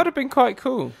says, that would have been quite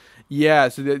cool. Yeah,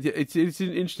 so it's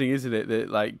interesting, isn't it, that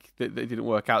they didn't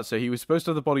work out. So he was supposed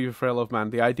to have the body of a frail old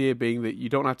man. The idea being that you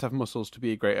don't have to have muscles to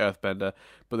be a great earthbender,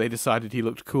 but they decided he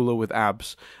looked cooler with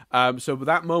abs. So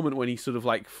that moment when he sort of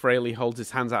like frailly holds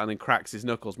his hands out and then cracks his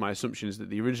knuckles, my assumption is that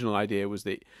the original idea was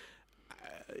that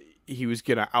he was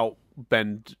going to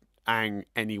outbend Aang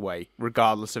anyway,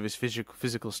 regardless of his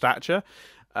physical stature.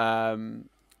 But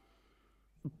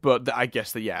I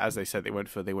guess that, as they said, they went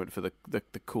for the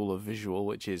cooler visual,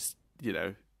 which is,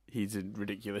 he's in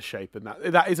ridiculous shape, and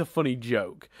that is a funny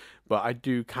joke. But I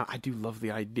do love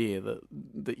the idea that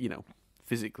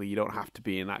physically you don't have to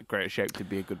be in that great shape to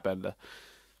be a good bender.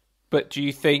 But do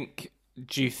you think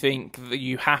that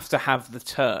you have to have the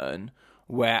turn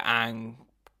where Aang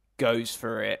goes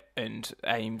for it and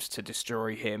aims to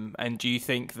destroy him? And do you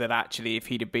think that actually, if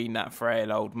he'd have been that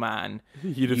frail old man,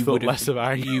 you'd have thought less of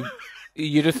Aang?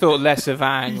 You'd have thought less of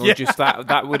Aang, or just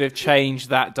that would have changed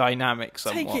that dynamic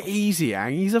somewhat. Take it easy,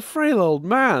 Aang. He's a frail old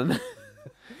man.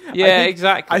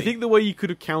 Exactly. I think the way you could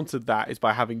have countered that is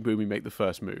by having Boomy make the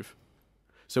first move.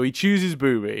 So he chooses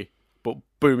Boomy, but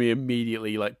Boomy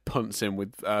immediately punts him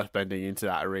with earthbending into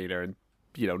that arena and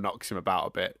knocks him about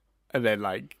a bit, and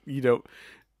then you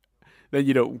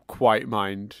don't quite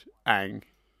mind Aang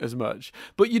as much.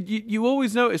 But you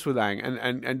always notice with Aang,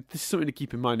 and this is something to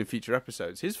keep in mind in future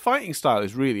episodes, his fighting style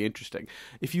is really interesting.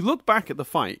 If you look back at the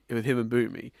fight with him and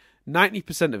Boomy,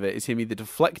 90% of it is him either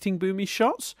deflecting Boomy's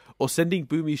shots or sending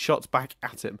Boomy's shots back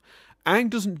at him.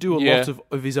 Aang doesn't do a lot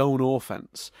of his own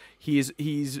offense. He's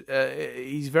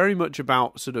very much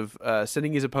about sort of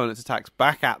sending his opponent's attacks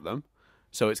back at them,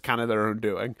 so it's kind of their own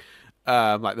doing.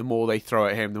 The more they throw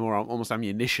at him, the more almost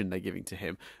ammunition they're giving to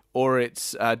him. Or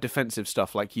it's defensive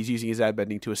stuff, like he's using his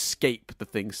airbending to escape the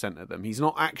things sent at them. He's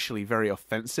not actually very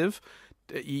offensive.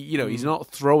 He's not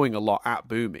throwing a lot at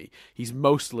Boomy. He's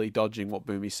mostly dodging what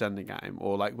Boomy's sending at him.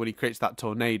 Or when he creates that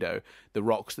tornado, the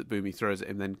rocks that Boomy throws at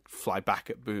him then fly back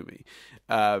at Boomy.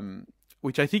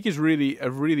 Which I think is really a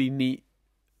really neat...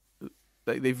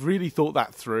 They've really thought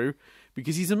that through.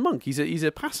 Because he's a monk, he's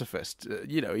a pacifist.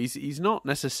 He's not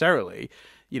necessarily,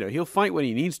 he'll fight when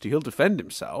he needs to, he'll defend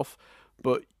himself,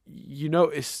 but you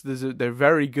notice they're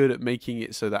very good at making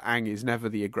it so that Aang is never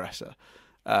the aggressor,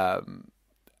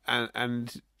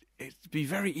 and it'd be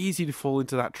very easy to fall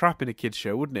into that trap in a kids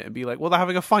show, wouldn't it? And be like, well, they're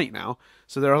having a fight now,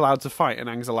 so they're allowed to fight, and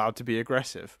Aang's allowed to be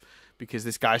aggressive because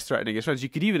this guy's threatening his friends. You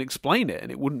could even explain it,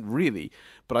 and it wouldn't really.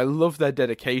 But I love their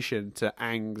dedication to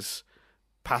Aang's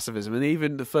pacifism, and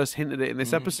even the first hint at it in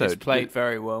this episode. It's played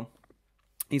very well.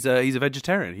 He's a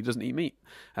vegetarian. He doesn't eat meat,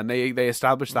 and they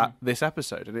established that this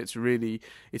episode, and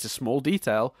it's a small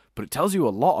detail, but it tells you a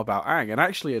lot about Aang. And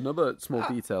actually, another small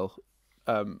detail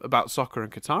about Sokka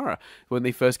and Katara, when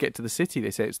they first get to the city,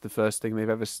 they say it's the first thing they've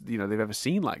ever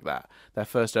seen like that, their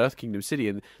first Earth Kingdom city,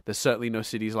 and there's certainly no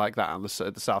cities like that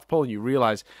at the South Pole. And you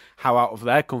realize how out of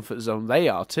their comfort zone they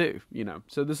are too.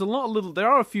 So there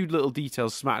are a few little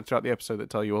details smattered throughout the episode that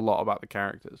tell you a lot about the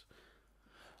characters.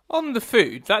 On the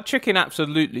food, that chicken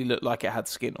absolutely looked like it had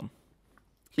skin on.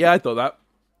 Yeah, I thought that.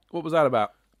 What was that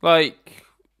about? Like,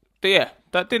 yeah,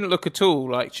 that didn't look at all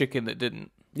like chicken that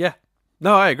didn't. Yeah.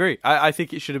 No, I agree. I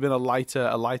think it should have been a lighter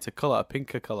colour, a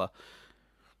pinker colour.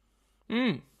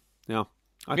 Yeah.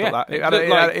 I thought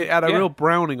that. It had a real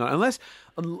browning on it.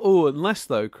 Unless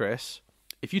though, Chris,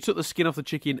 if you took the skin off the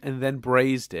chicken and then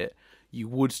braised it, you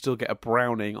would still get a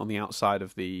browning on the outside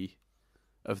of the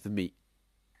meat.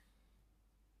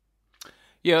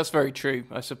 Yeah, that's very true.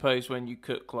 I suppose when you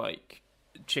cook like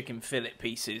chicken fillet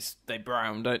pieces, they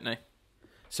brown, don't they?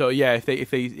 So yeah, if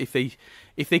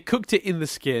they cooked it in the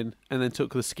skin and then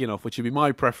took the skin off, which would be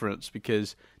my preference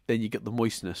because then you get the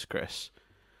moistness, Chris.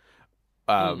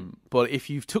 But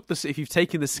if you've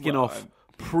taken the skin off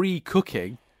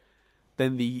pre-cooking,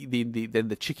 then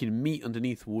the chicken meat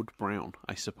underneath would brown,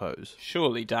 I suppose.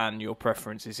 Surely, Dan, your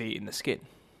preference is eating the skin.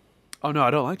 Oh no, I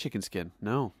don't like chicken skin.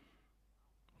 No.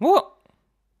 What?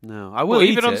 No, I will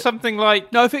eat even it. On something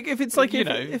like no. If it's like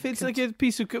a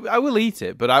piece of, I will eat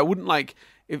it, but I wouldn't like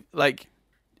if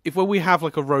when we have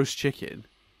like a roast chicken,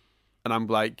 and I'm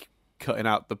like cutting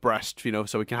out the breast,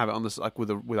 so we can have it on this like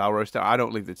with our roast. I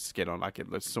don't leave the skin on.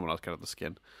 Let someone else cut out the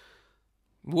skin.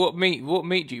 What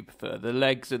meat do you prefer? The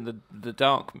legs and the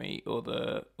dark meat, or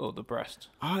the breast?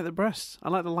 I like the breast. I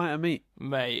like the lighter meat.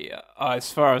 Mate,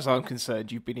 as far as I'm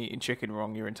concerned, you've been eating chicken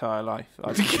wrong your entire life.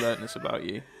 I've just learned this about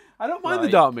you. I don't mind the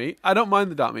dark meat.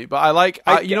 But I like.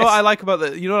 You know what I like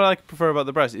about you know what I prefer about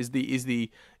the breast is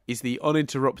the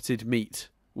uninterrupted meat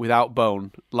without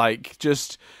bone. Like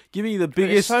just give me the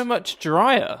biggest. It's so much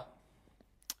drier.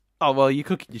 Oh well, you're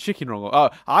cooking your chicken wrong. Oh,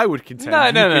 I would contend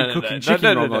you've been cooking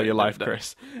chicken wrong all your life,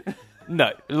 Chris.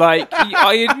 No, like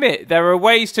I admit there are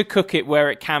ways to cook it where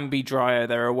it can be drier.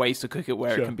 There are ways to cook it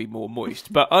where it can be more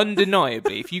moist. But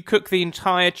undeniably, if you cook the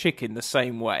entire chicken the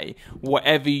same way,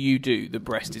 whatever you do, the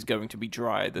breast is going to be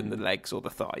drier than the legs or the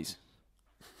thighs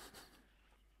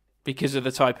because of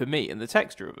the type of meat and the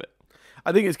texture of it.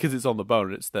 I think it's because it's on the bone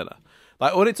and it's thinner.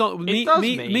 Like when it's on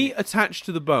meat attached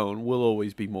to the bone will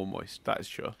always be more moist. That is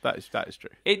sure. That is true.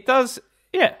 It does.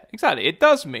 Yeah, exactly. It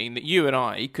does mean that you and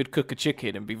I could cook a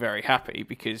chicken and be very happy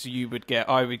because I would get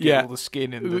all the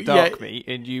skin and the dark meat,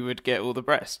 and you would get all the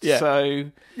breast. Yeah. So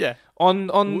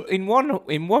in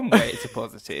one way it's a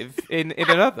positive. In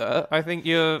another, I think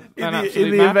you're an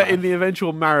absolute madman. In the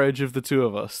eventual marriage of the two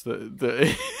of us,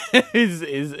 that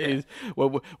is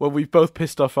when we've both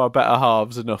pissed off our better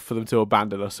halves enough for them to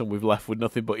abandon us, and we've left with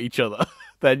nothing but each other.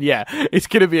 Then it's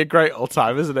going to be a great old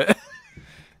time, isn't it?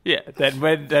 Yeah,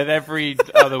 then every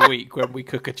other week when we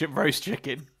cook a roast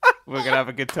chicken, we're going to have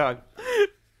a good time.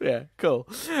 Yeah, cool.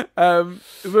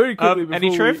 Very quickly,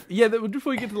 before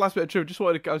we get to the last bit of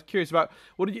trivia, I was curious about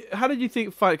how did you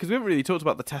think because we haven't really talked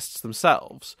about the tests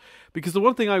themselves. Because the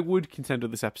one thing I would contend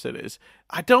with this episode is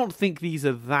I don't think these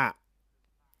are that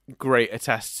great at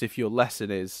tests if your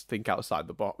lesson is think outside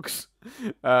the box.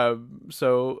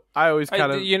 So I always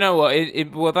kind of... You know what?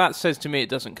 Well, that says to me it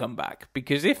doesn't come back.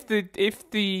 Because if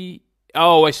the...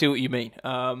 Oh, I see what you mean.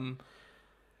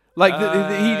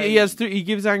 He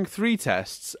gives Aang 3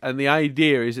 tests, and the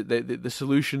idea is that the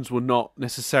solutions were not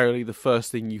necessarily the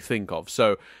first thing you think of.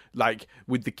 So, like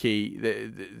with the key,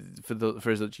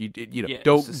 for instance,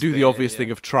 don't do the obvious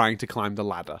thing of trying to climb the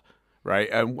ladder, right?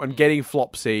 And getting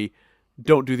Flopsy,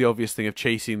 don't do the obvious thing of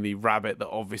chasing the rabbit that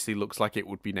obviously looks like it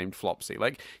would be named Flopsy.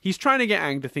 Like, he's trying to get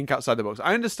Aang to think outside the box.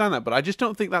 I understand that, but I just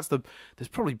don't think there's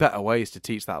probably better ways to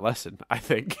teach that lesson, I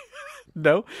think.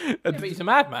 No? Yeah, but he's a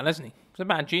madman, isn't he? He's a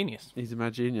mad genius. He's a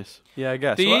mad genius. Yeah, I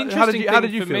guess. How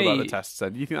did you feel about the tests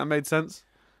then? Do you think that made sense?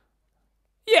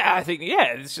 Yeah, I think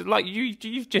it's like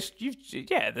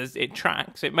it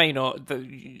tracks. It may not.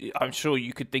 I'm sure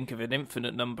you could think of an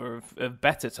infinite number of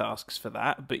better tasks for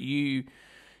that, but you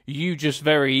just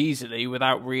very easily,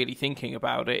 without really thinking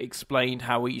about it, explained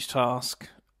how each task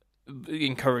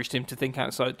encouraged him to think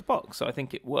outside the box. So I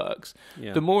think it works.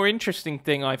 Yeah. The more interesting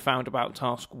thing I found about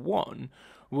task 1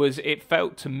 was it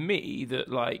felt to me that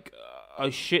like a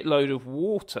shitload of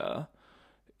water.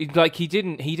 Like he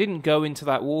didn't go into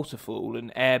that waterfall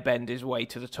and airbend his way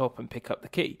to the top and pick up the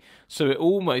key. So it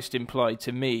almost implied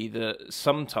to me that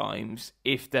sometimes,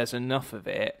 if there's enough of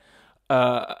it,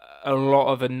 a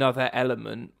lot of another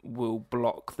element will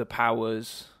block the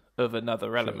powers of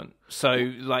another element.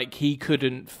 So like he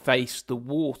couldn't face the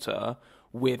water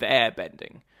with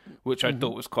airbending, which I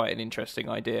thought was quite an interesting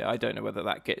idea. I don't know whether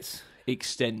that gets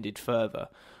extended further.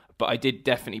 But I did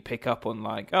definitely pick up on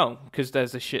like, oh, because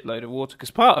there's a shitload of water.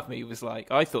 Because part of me was like,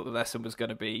 I thought the lesson was going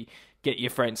to be get your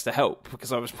friends to help.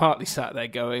 Because I was partly sat there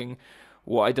going,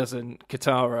 why doesn't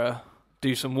Katara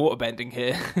do some water bending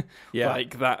here? Yeah.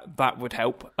 Like that would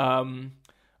help. I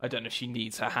don't know if she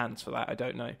needs her hands for that. I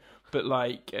don't know. But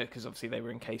like, because obviously they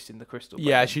were encased in the crystal.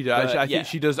 Yeah, she does. I think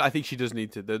she does. I think she does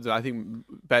need to. I think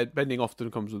bending often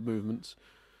comes with movements.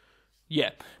 Yeah,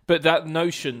 but that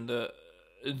notion that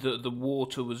the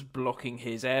water was blocking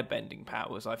his airbending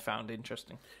powers, I found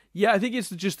interesting. Yeah, I think it's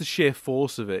just the sheer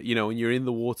force of it. You know, when you're in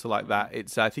the water like that,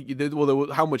 it's. I think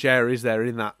how much air is there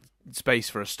in that space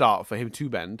for a start for him to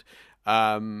bend?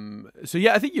 So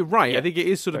yeah, I think you're right. Yeah, I think it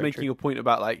is sort of making a point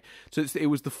about like, so it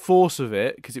was the force of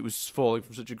it because it was falling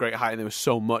from such a great height and there was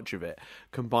so much of it,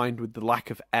 combined with the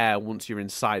lack of air once you're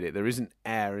inside it. There isn't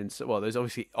air inside. Well, there's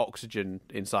obviously oxygen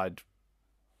inside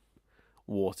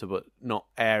water, but not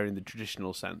air in the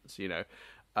traditional sense, you know.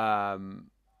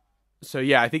 So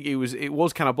yeah, I think it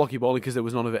was kind of blocky balling because there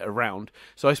was none of it around.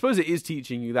 So I suppose it is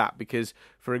teaching you that because,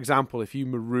 for example, if you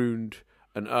marooned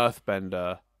an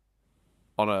earthbender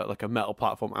on a metal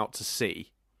platform out to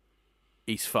sea,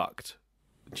 he's fucked.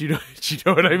 Do you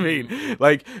know what I mean?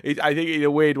 Like, I think in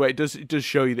a weird way, it does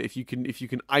show you that if you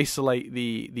can isolate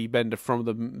the bender from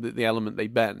the element they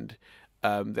bend,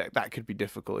 that could be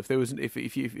difficult. If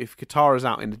Katara's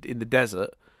out in the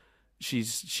desert,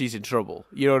 she's in trouble.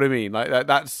 You know what I mean? Like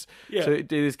that's yeah. So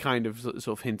it is kind of sort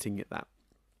of hinting at that.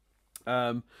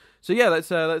 So yeah,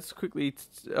 let's quickly.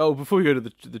 Before we go to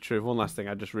the truth, one last thing.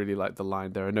 I just really like the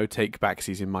line. There are no take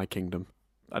backsies in my kingdom.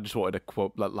 I just wanted to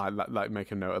quote that line, like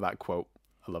make a note of that quote.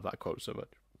 I love that quote so much.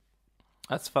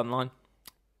 That's a fun line.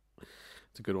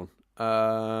 It's a good one.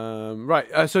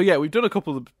 Right. So yeah, we've done a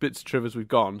couple of bits of trivia as we've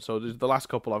gone. So the last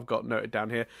couple I've got noted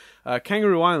down here.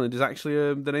 Kangaroo Island is actually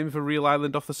the name of a real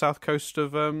island off the south coast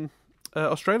of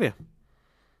Australia.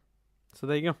 So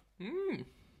there you go.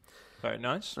 Very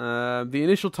nice. The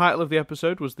initial title of the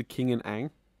episode was The King and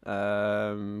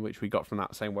Aang, which we got from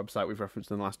that same website we've referenced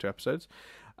in the last two episodes.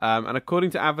 And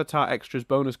according to Avatar Extra's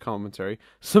bonus commentary,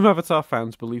 some Avatar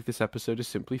fans believe this episode is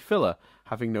simply filler,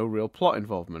 having no real plot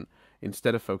involvement,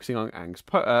 instead of focusing on Aang's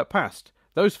past.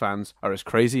 Those fans are as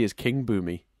crazy as King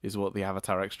Boomy, is what the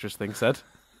Avatar Extras thing said.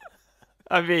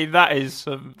 I mean, that is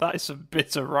some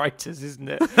bitter writers, isn't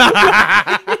it?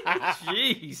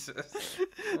 Jesus.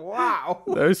 Wow.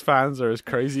 Those fans are as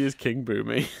crazy as King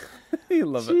Boomy. You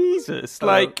love it. Jesus.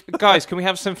 Like, guys, can we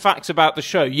have some facts about the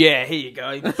show? Yeah, here you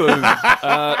go. Boom.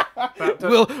 I'll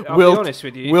be honest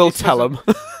with you. We'll tell them.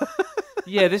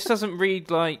 Yeah, this doesn't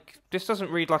read like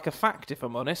a fact, if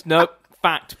I'm honest. Nope.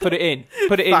 Fact. Put it in.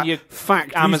 Put it in your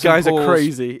fact. Amazon These guys are pause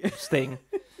crazy. thing.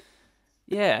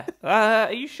 Yeah.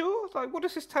 Are you sure? Like, what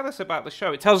does this tell us about the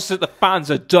show? It tells us that the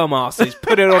fans are dumbasses.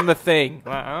 Put it on the thing.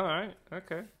 Like, all right.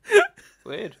 Okay.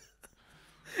 Weird.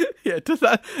 Yeah, does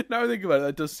that? Now I think about it,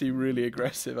 that does seem really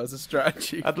aggressive as a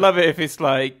strategy. I'd love it if it's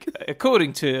like,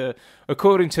 according to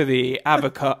the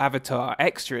Avatar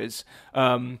extras,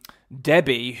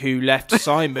 Debbie, who left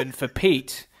Simon for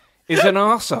Pete, is an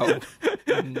arsehole.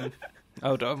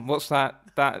 Hold on, what's that?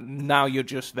 That now you're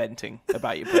just venting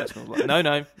about your personal life.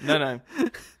 No.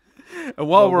 And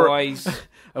while why is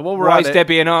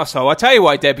Debbie an arsehole? I tell you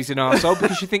why Debbie's an arsehole,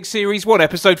 because she thinks series 1,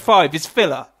 episode 5 is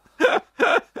filler.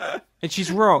 And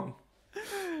she's wrong.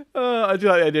 I do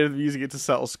like the idea of using it to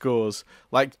settle scores.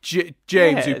 Like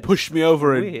James, who pushed me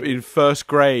over in first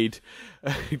grade,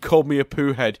 called me a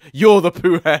poo head. You're the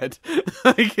poo head.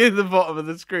 Like in the bottom of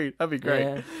the screen. That'd be great.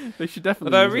 Yeah. They should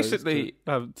definitely use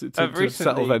those to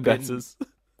settle vendettas.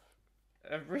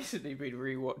 I've recently been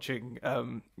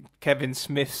rewatching Kevin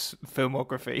Smith's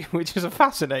filmography, which is a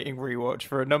fascinating rewatch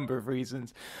for a number of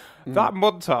reasons. That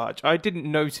montage, I didn't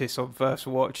notice on first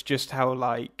watch just how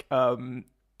like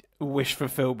wish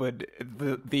fulfillment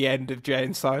the end of Jay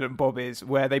and Silent Bob is,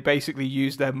 where they basically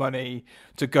use their money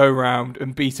to go around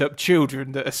and beat up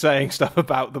children that are saying stuff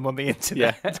about them on the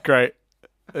internet. Yeah, it's great.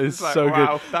 It's like, so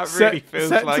wow, good. That really feels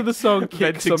set like to the song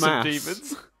 "Kick Some Ass."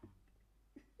 Demons.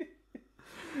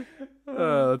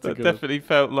 That definitely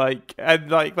felt like, and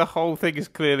like the whole thing is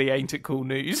clearly ain't it cool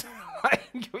news.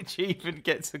 which even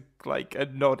gets a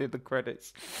nod in the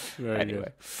credits.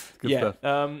 Anyway, good stuff.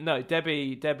 No,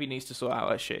 Debbie needs to sort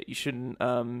out her shit. You shouldn't.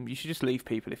 You should just leave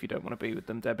people if you don't want to be with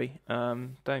them, Debbie.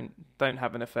 Don't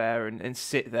have an affair and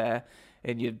sit there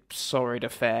in your sorrid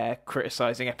affair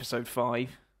criticizing episode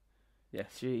 5.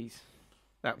 Yes, jeez.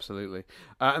 Absolutely.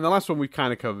 And the last one we've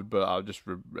kind of covered, but I'll just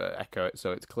echo it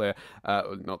so it's clear.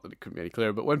 Not that it couldn't be any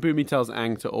clearer, but when Boomy tells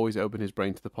Aang to always open his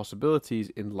brain to the possibilities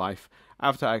in life,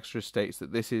 Avatar Extra states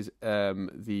that this is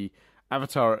the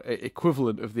Avatar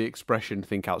equivalent of the expression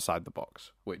 "think outside the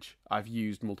box," which I've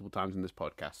used multiple times in this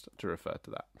podcast to refer to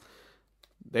that.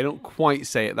 They don't quite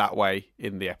say it that way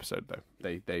in the episode, though.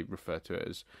 They refer to it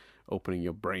as opening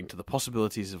your brain to the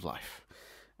possibilities of life.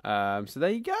 So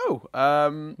there you go.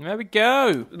 There we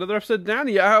go. Another episode down.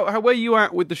 How where you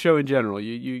at with the show in general?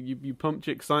 You pumped?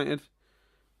 You excited?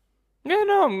 Yeah,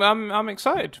 no, I'm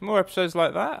excited. More episodes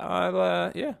like that.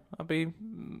 I'll be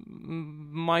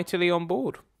mightily on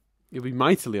board. You'll be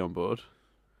mightily on board.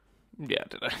 Yeah, I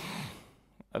don't know.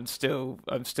 I'm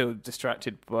still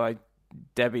distracted by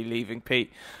Debbie leaving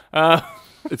Pete.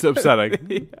 It's upsetting.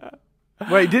 Yeah.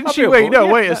 Wait, didn't she? Wait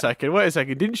a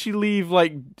second. Didn't she leave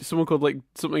someone called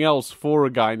something else for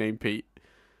a guy named Pete?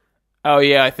 Oh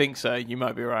yeah, I think so. You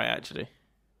might be right, actually.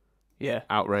 Yeah,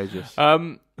 outrageous.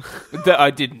 I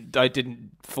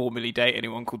didn't formally date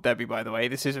anyone called Debbie, by the way.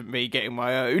 This isn't me getting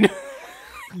my own.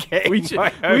 We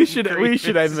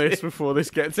should end this before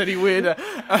this gets any weirder.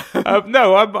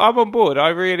 No, I'm on board.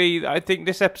 I think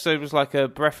this episode was like a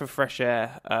breath of fresh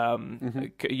air.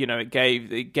 You know, it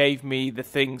gave me the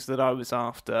things that I was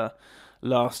after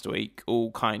last week.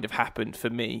 All kind of happened for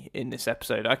me in this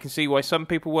episode. I can see why some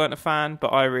people weren't a fan, but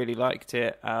I really liked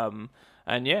it. And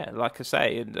yeah, like I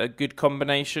say, a good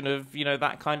combination of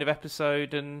that kind of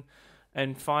episode and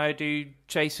Fire Dude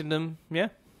chasing them. Yeah.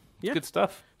 Good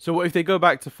stuff. So what if they go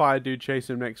back to Fire Dude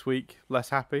chasing him next week? Less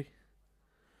happy?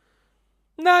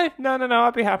 No.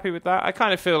 I'd be happy with that. I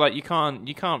kind of feel like you can't.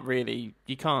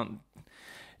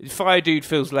 Fire Dude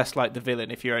feels less like the villain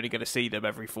if you're only going to see them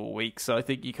every 4 weeks. So I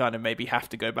think you kind of maybe have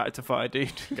to go back to Fire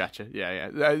Dude. Gotcha.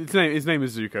 Yeah. His name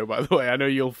is Zuko, by the way. I know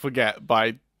you'll forget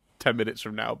by 10 minutes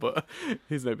from now, but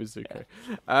his name is Zuko.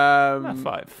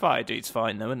 Yeah. Fire Dude's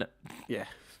fine though, isn't it? Yeah.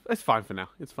 It's fine for now.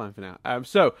 Next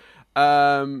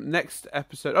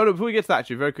episode. Oh no! Before we get to that,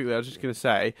 actually, very quickly, I was just going to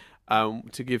say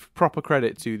to give proper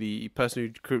credit to the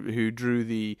person who drew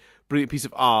the brilliant piece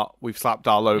of art we've slapped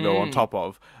our logo on top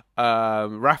of.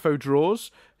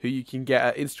 Raphodraws, who you can get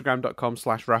at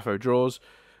Instagram.com/Raphodraws.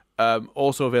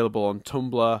 Also available on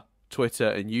Tumblr, Twitter,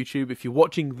 and YouTube. If you're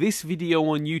watching this video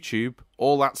on YouTube,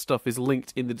 all that stuff is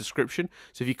linked in the description.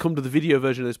 So if you come to the video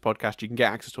version of this podcast, you can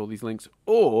get access to all these links.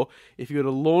 Or if you go to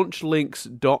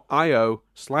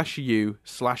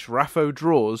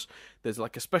launchlinks.io/u/Raphodraws, there's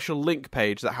like a special link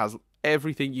page that has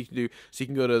everything you can do. So you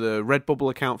can go to the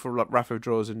Redbubble account for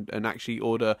Raphodraws and actually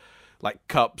order like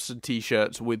cups and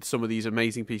t-shirts with some of these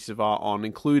amazing pieces of art on,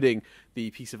 including the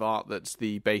piece of art that's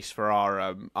the base for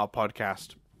our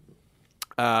podcast.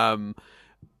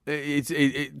 But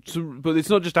it's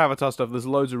not just Avatar stuff. There's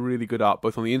loads of really good art,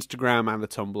 both on the Instagram and the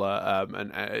Tumblr.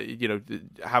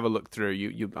 Have a look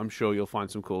through. I'm sure you'll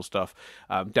find some cool stuff.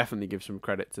 Definitely give some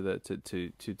credit to the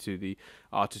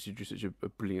artist who drew such a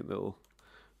brilliant.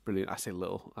 I say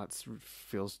little. That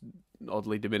feels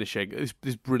oddly diminishing.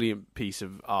 This brilliant piece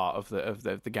of art of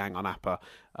the gang on Appa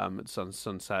at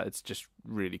sunset. It's just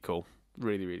really cool.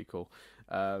 Really, really cool.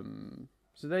 So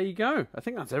there you go. I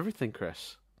think that's everything,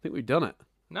 Chris. I think we've done it.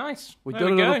 Nice. We've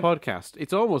done another podcast.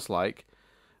 It's almost like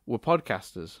we're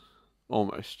podcasters.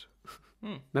 Almost.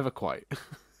 Never quite.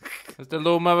 Has the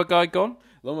lawnmower guy gone?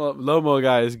 Lawnmower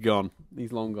guy is gone.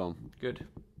 He's long gone. Good.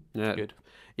 Yeah. Good.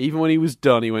 Even when he was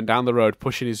done, he went down the road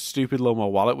pushing his stupid lawnmower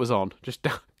while it was on. Just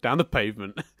down the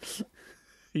pavement.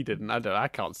 He didn't. I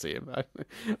can't see him. I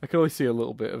can only see a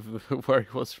little bit of where he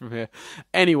was from here.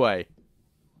 Anyway.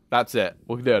 That's it.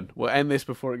 We're done. We'll end this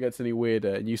before it gets any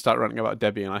weirder and you start ranting about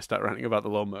Debbie and I start ranting about the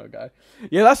lawnmower guy.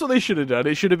 Yeah, that's what they should have done.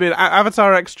 It should have been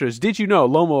Avatar Extras. Did you know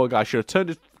lawnmower guy should have turned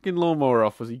his fucking lawnmower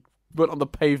off as he went on the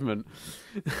pavement?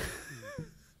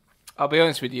 I'll be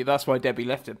honest with you, that's why Debbie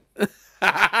left him.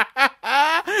 I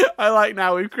like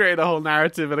now we've created a whole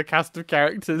narrative and a cast of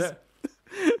characters. Yeah.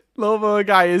 Lawnmower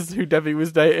guy is who Debbie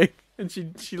was dating and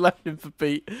she left him for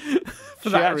Pete for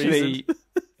that reason.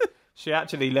 She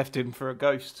actually left him for a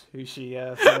ghost who she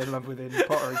fell in love with in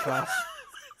pottery class.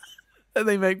 And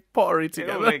they make pottery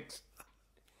together.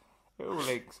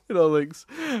 It all links.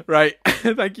 Right.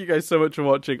 Thank you guys so much for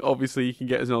watching. Obviously, you can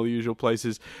get us in all the usual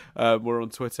places. We're on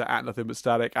Twitter at Nothing But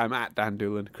Static. I'm at Dan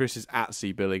Doolan. Chris is at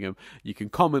C Billingham. You can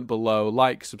comment below,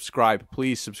 like, subscribe.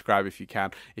 Please subscribe if you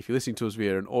can. If you're listening to us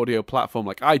via an audio platform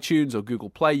like iTunes or Google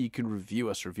Play, you can review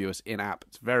us in app.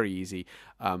 It's very easy.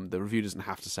 The review doesn't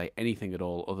have to say anything at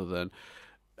all other than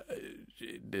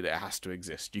it has to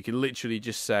exist. You can literally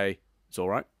just say it's all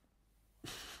right.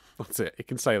 That's it. It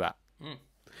can say that.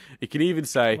 It can even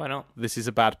say, why not? This is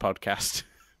a bad podcast.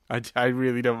 I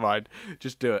really don't mind.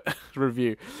 Just do it.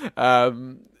 Review.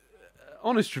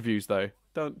 Honest reviews, though.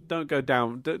 Don't go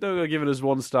down. Don't go giving us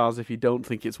 1 stars if you don't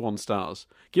think it's 1 stars.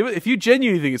 Give it if you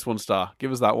genuinely think it's 1 star.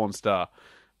 Give us that 1 star.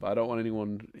 But I don't want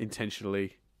anyone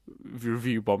intentionally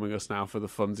review bombing us now for the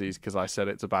funsies because I said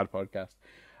it's a bad podcast.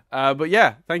 But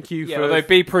yeah, thank you. Although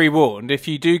be pre-warned, if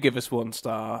you do give us 1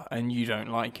 star and you don't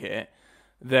like it,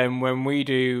 then when we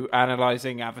do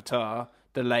Analysing Avatar,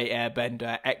 The Late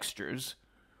Airbender extras,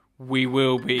 we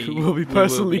will be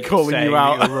personally calling you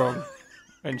out. You're wrong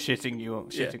and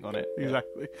shitting on it.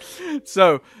 Exactly.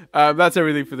 So that's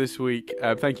everything for this week.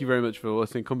 Thank you very much for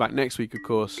listening. Come back next week, of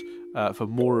course, for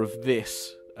more of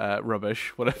this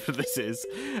rubbish, whatever this is.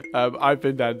 I've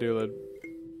been Dan Doolan.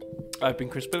 I've been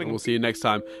Chris Billingham. We'll see you next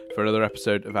time for another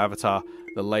episode of Avatar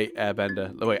The Late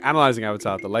Airbender. Analysing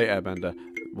Avatar The Late Airbender.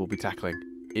 We'll be tackling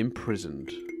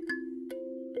Imprisoned.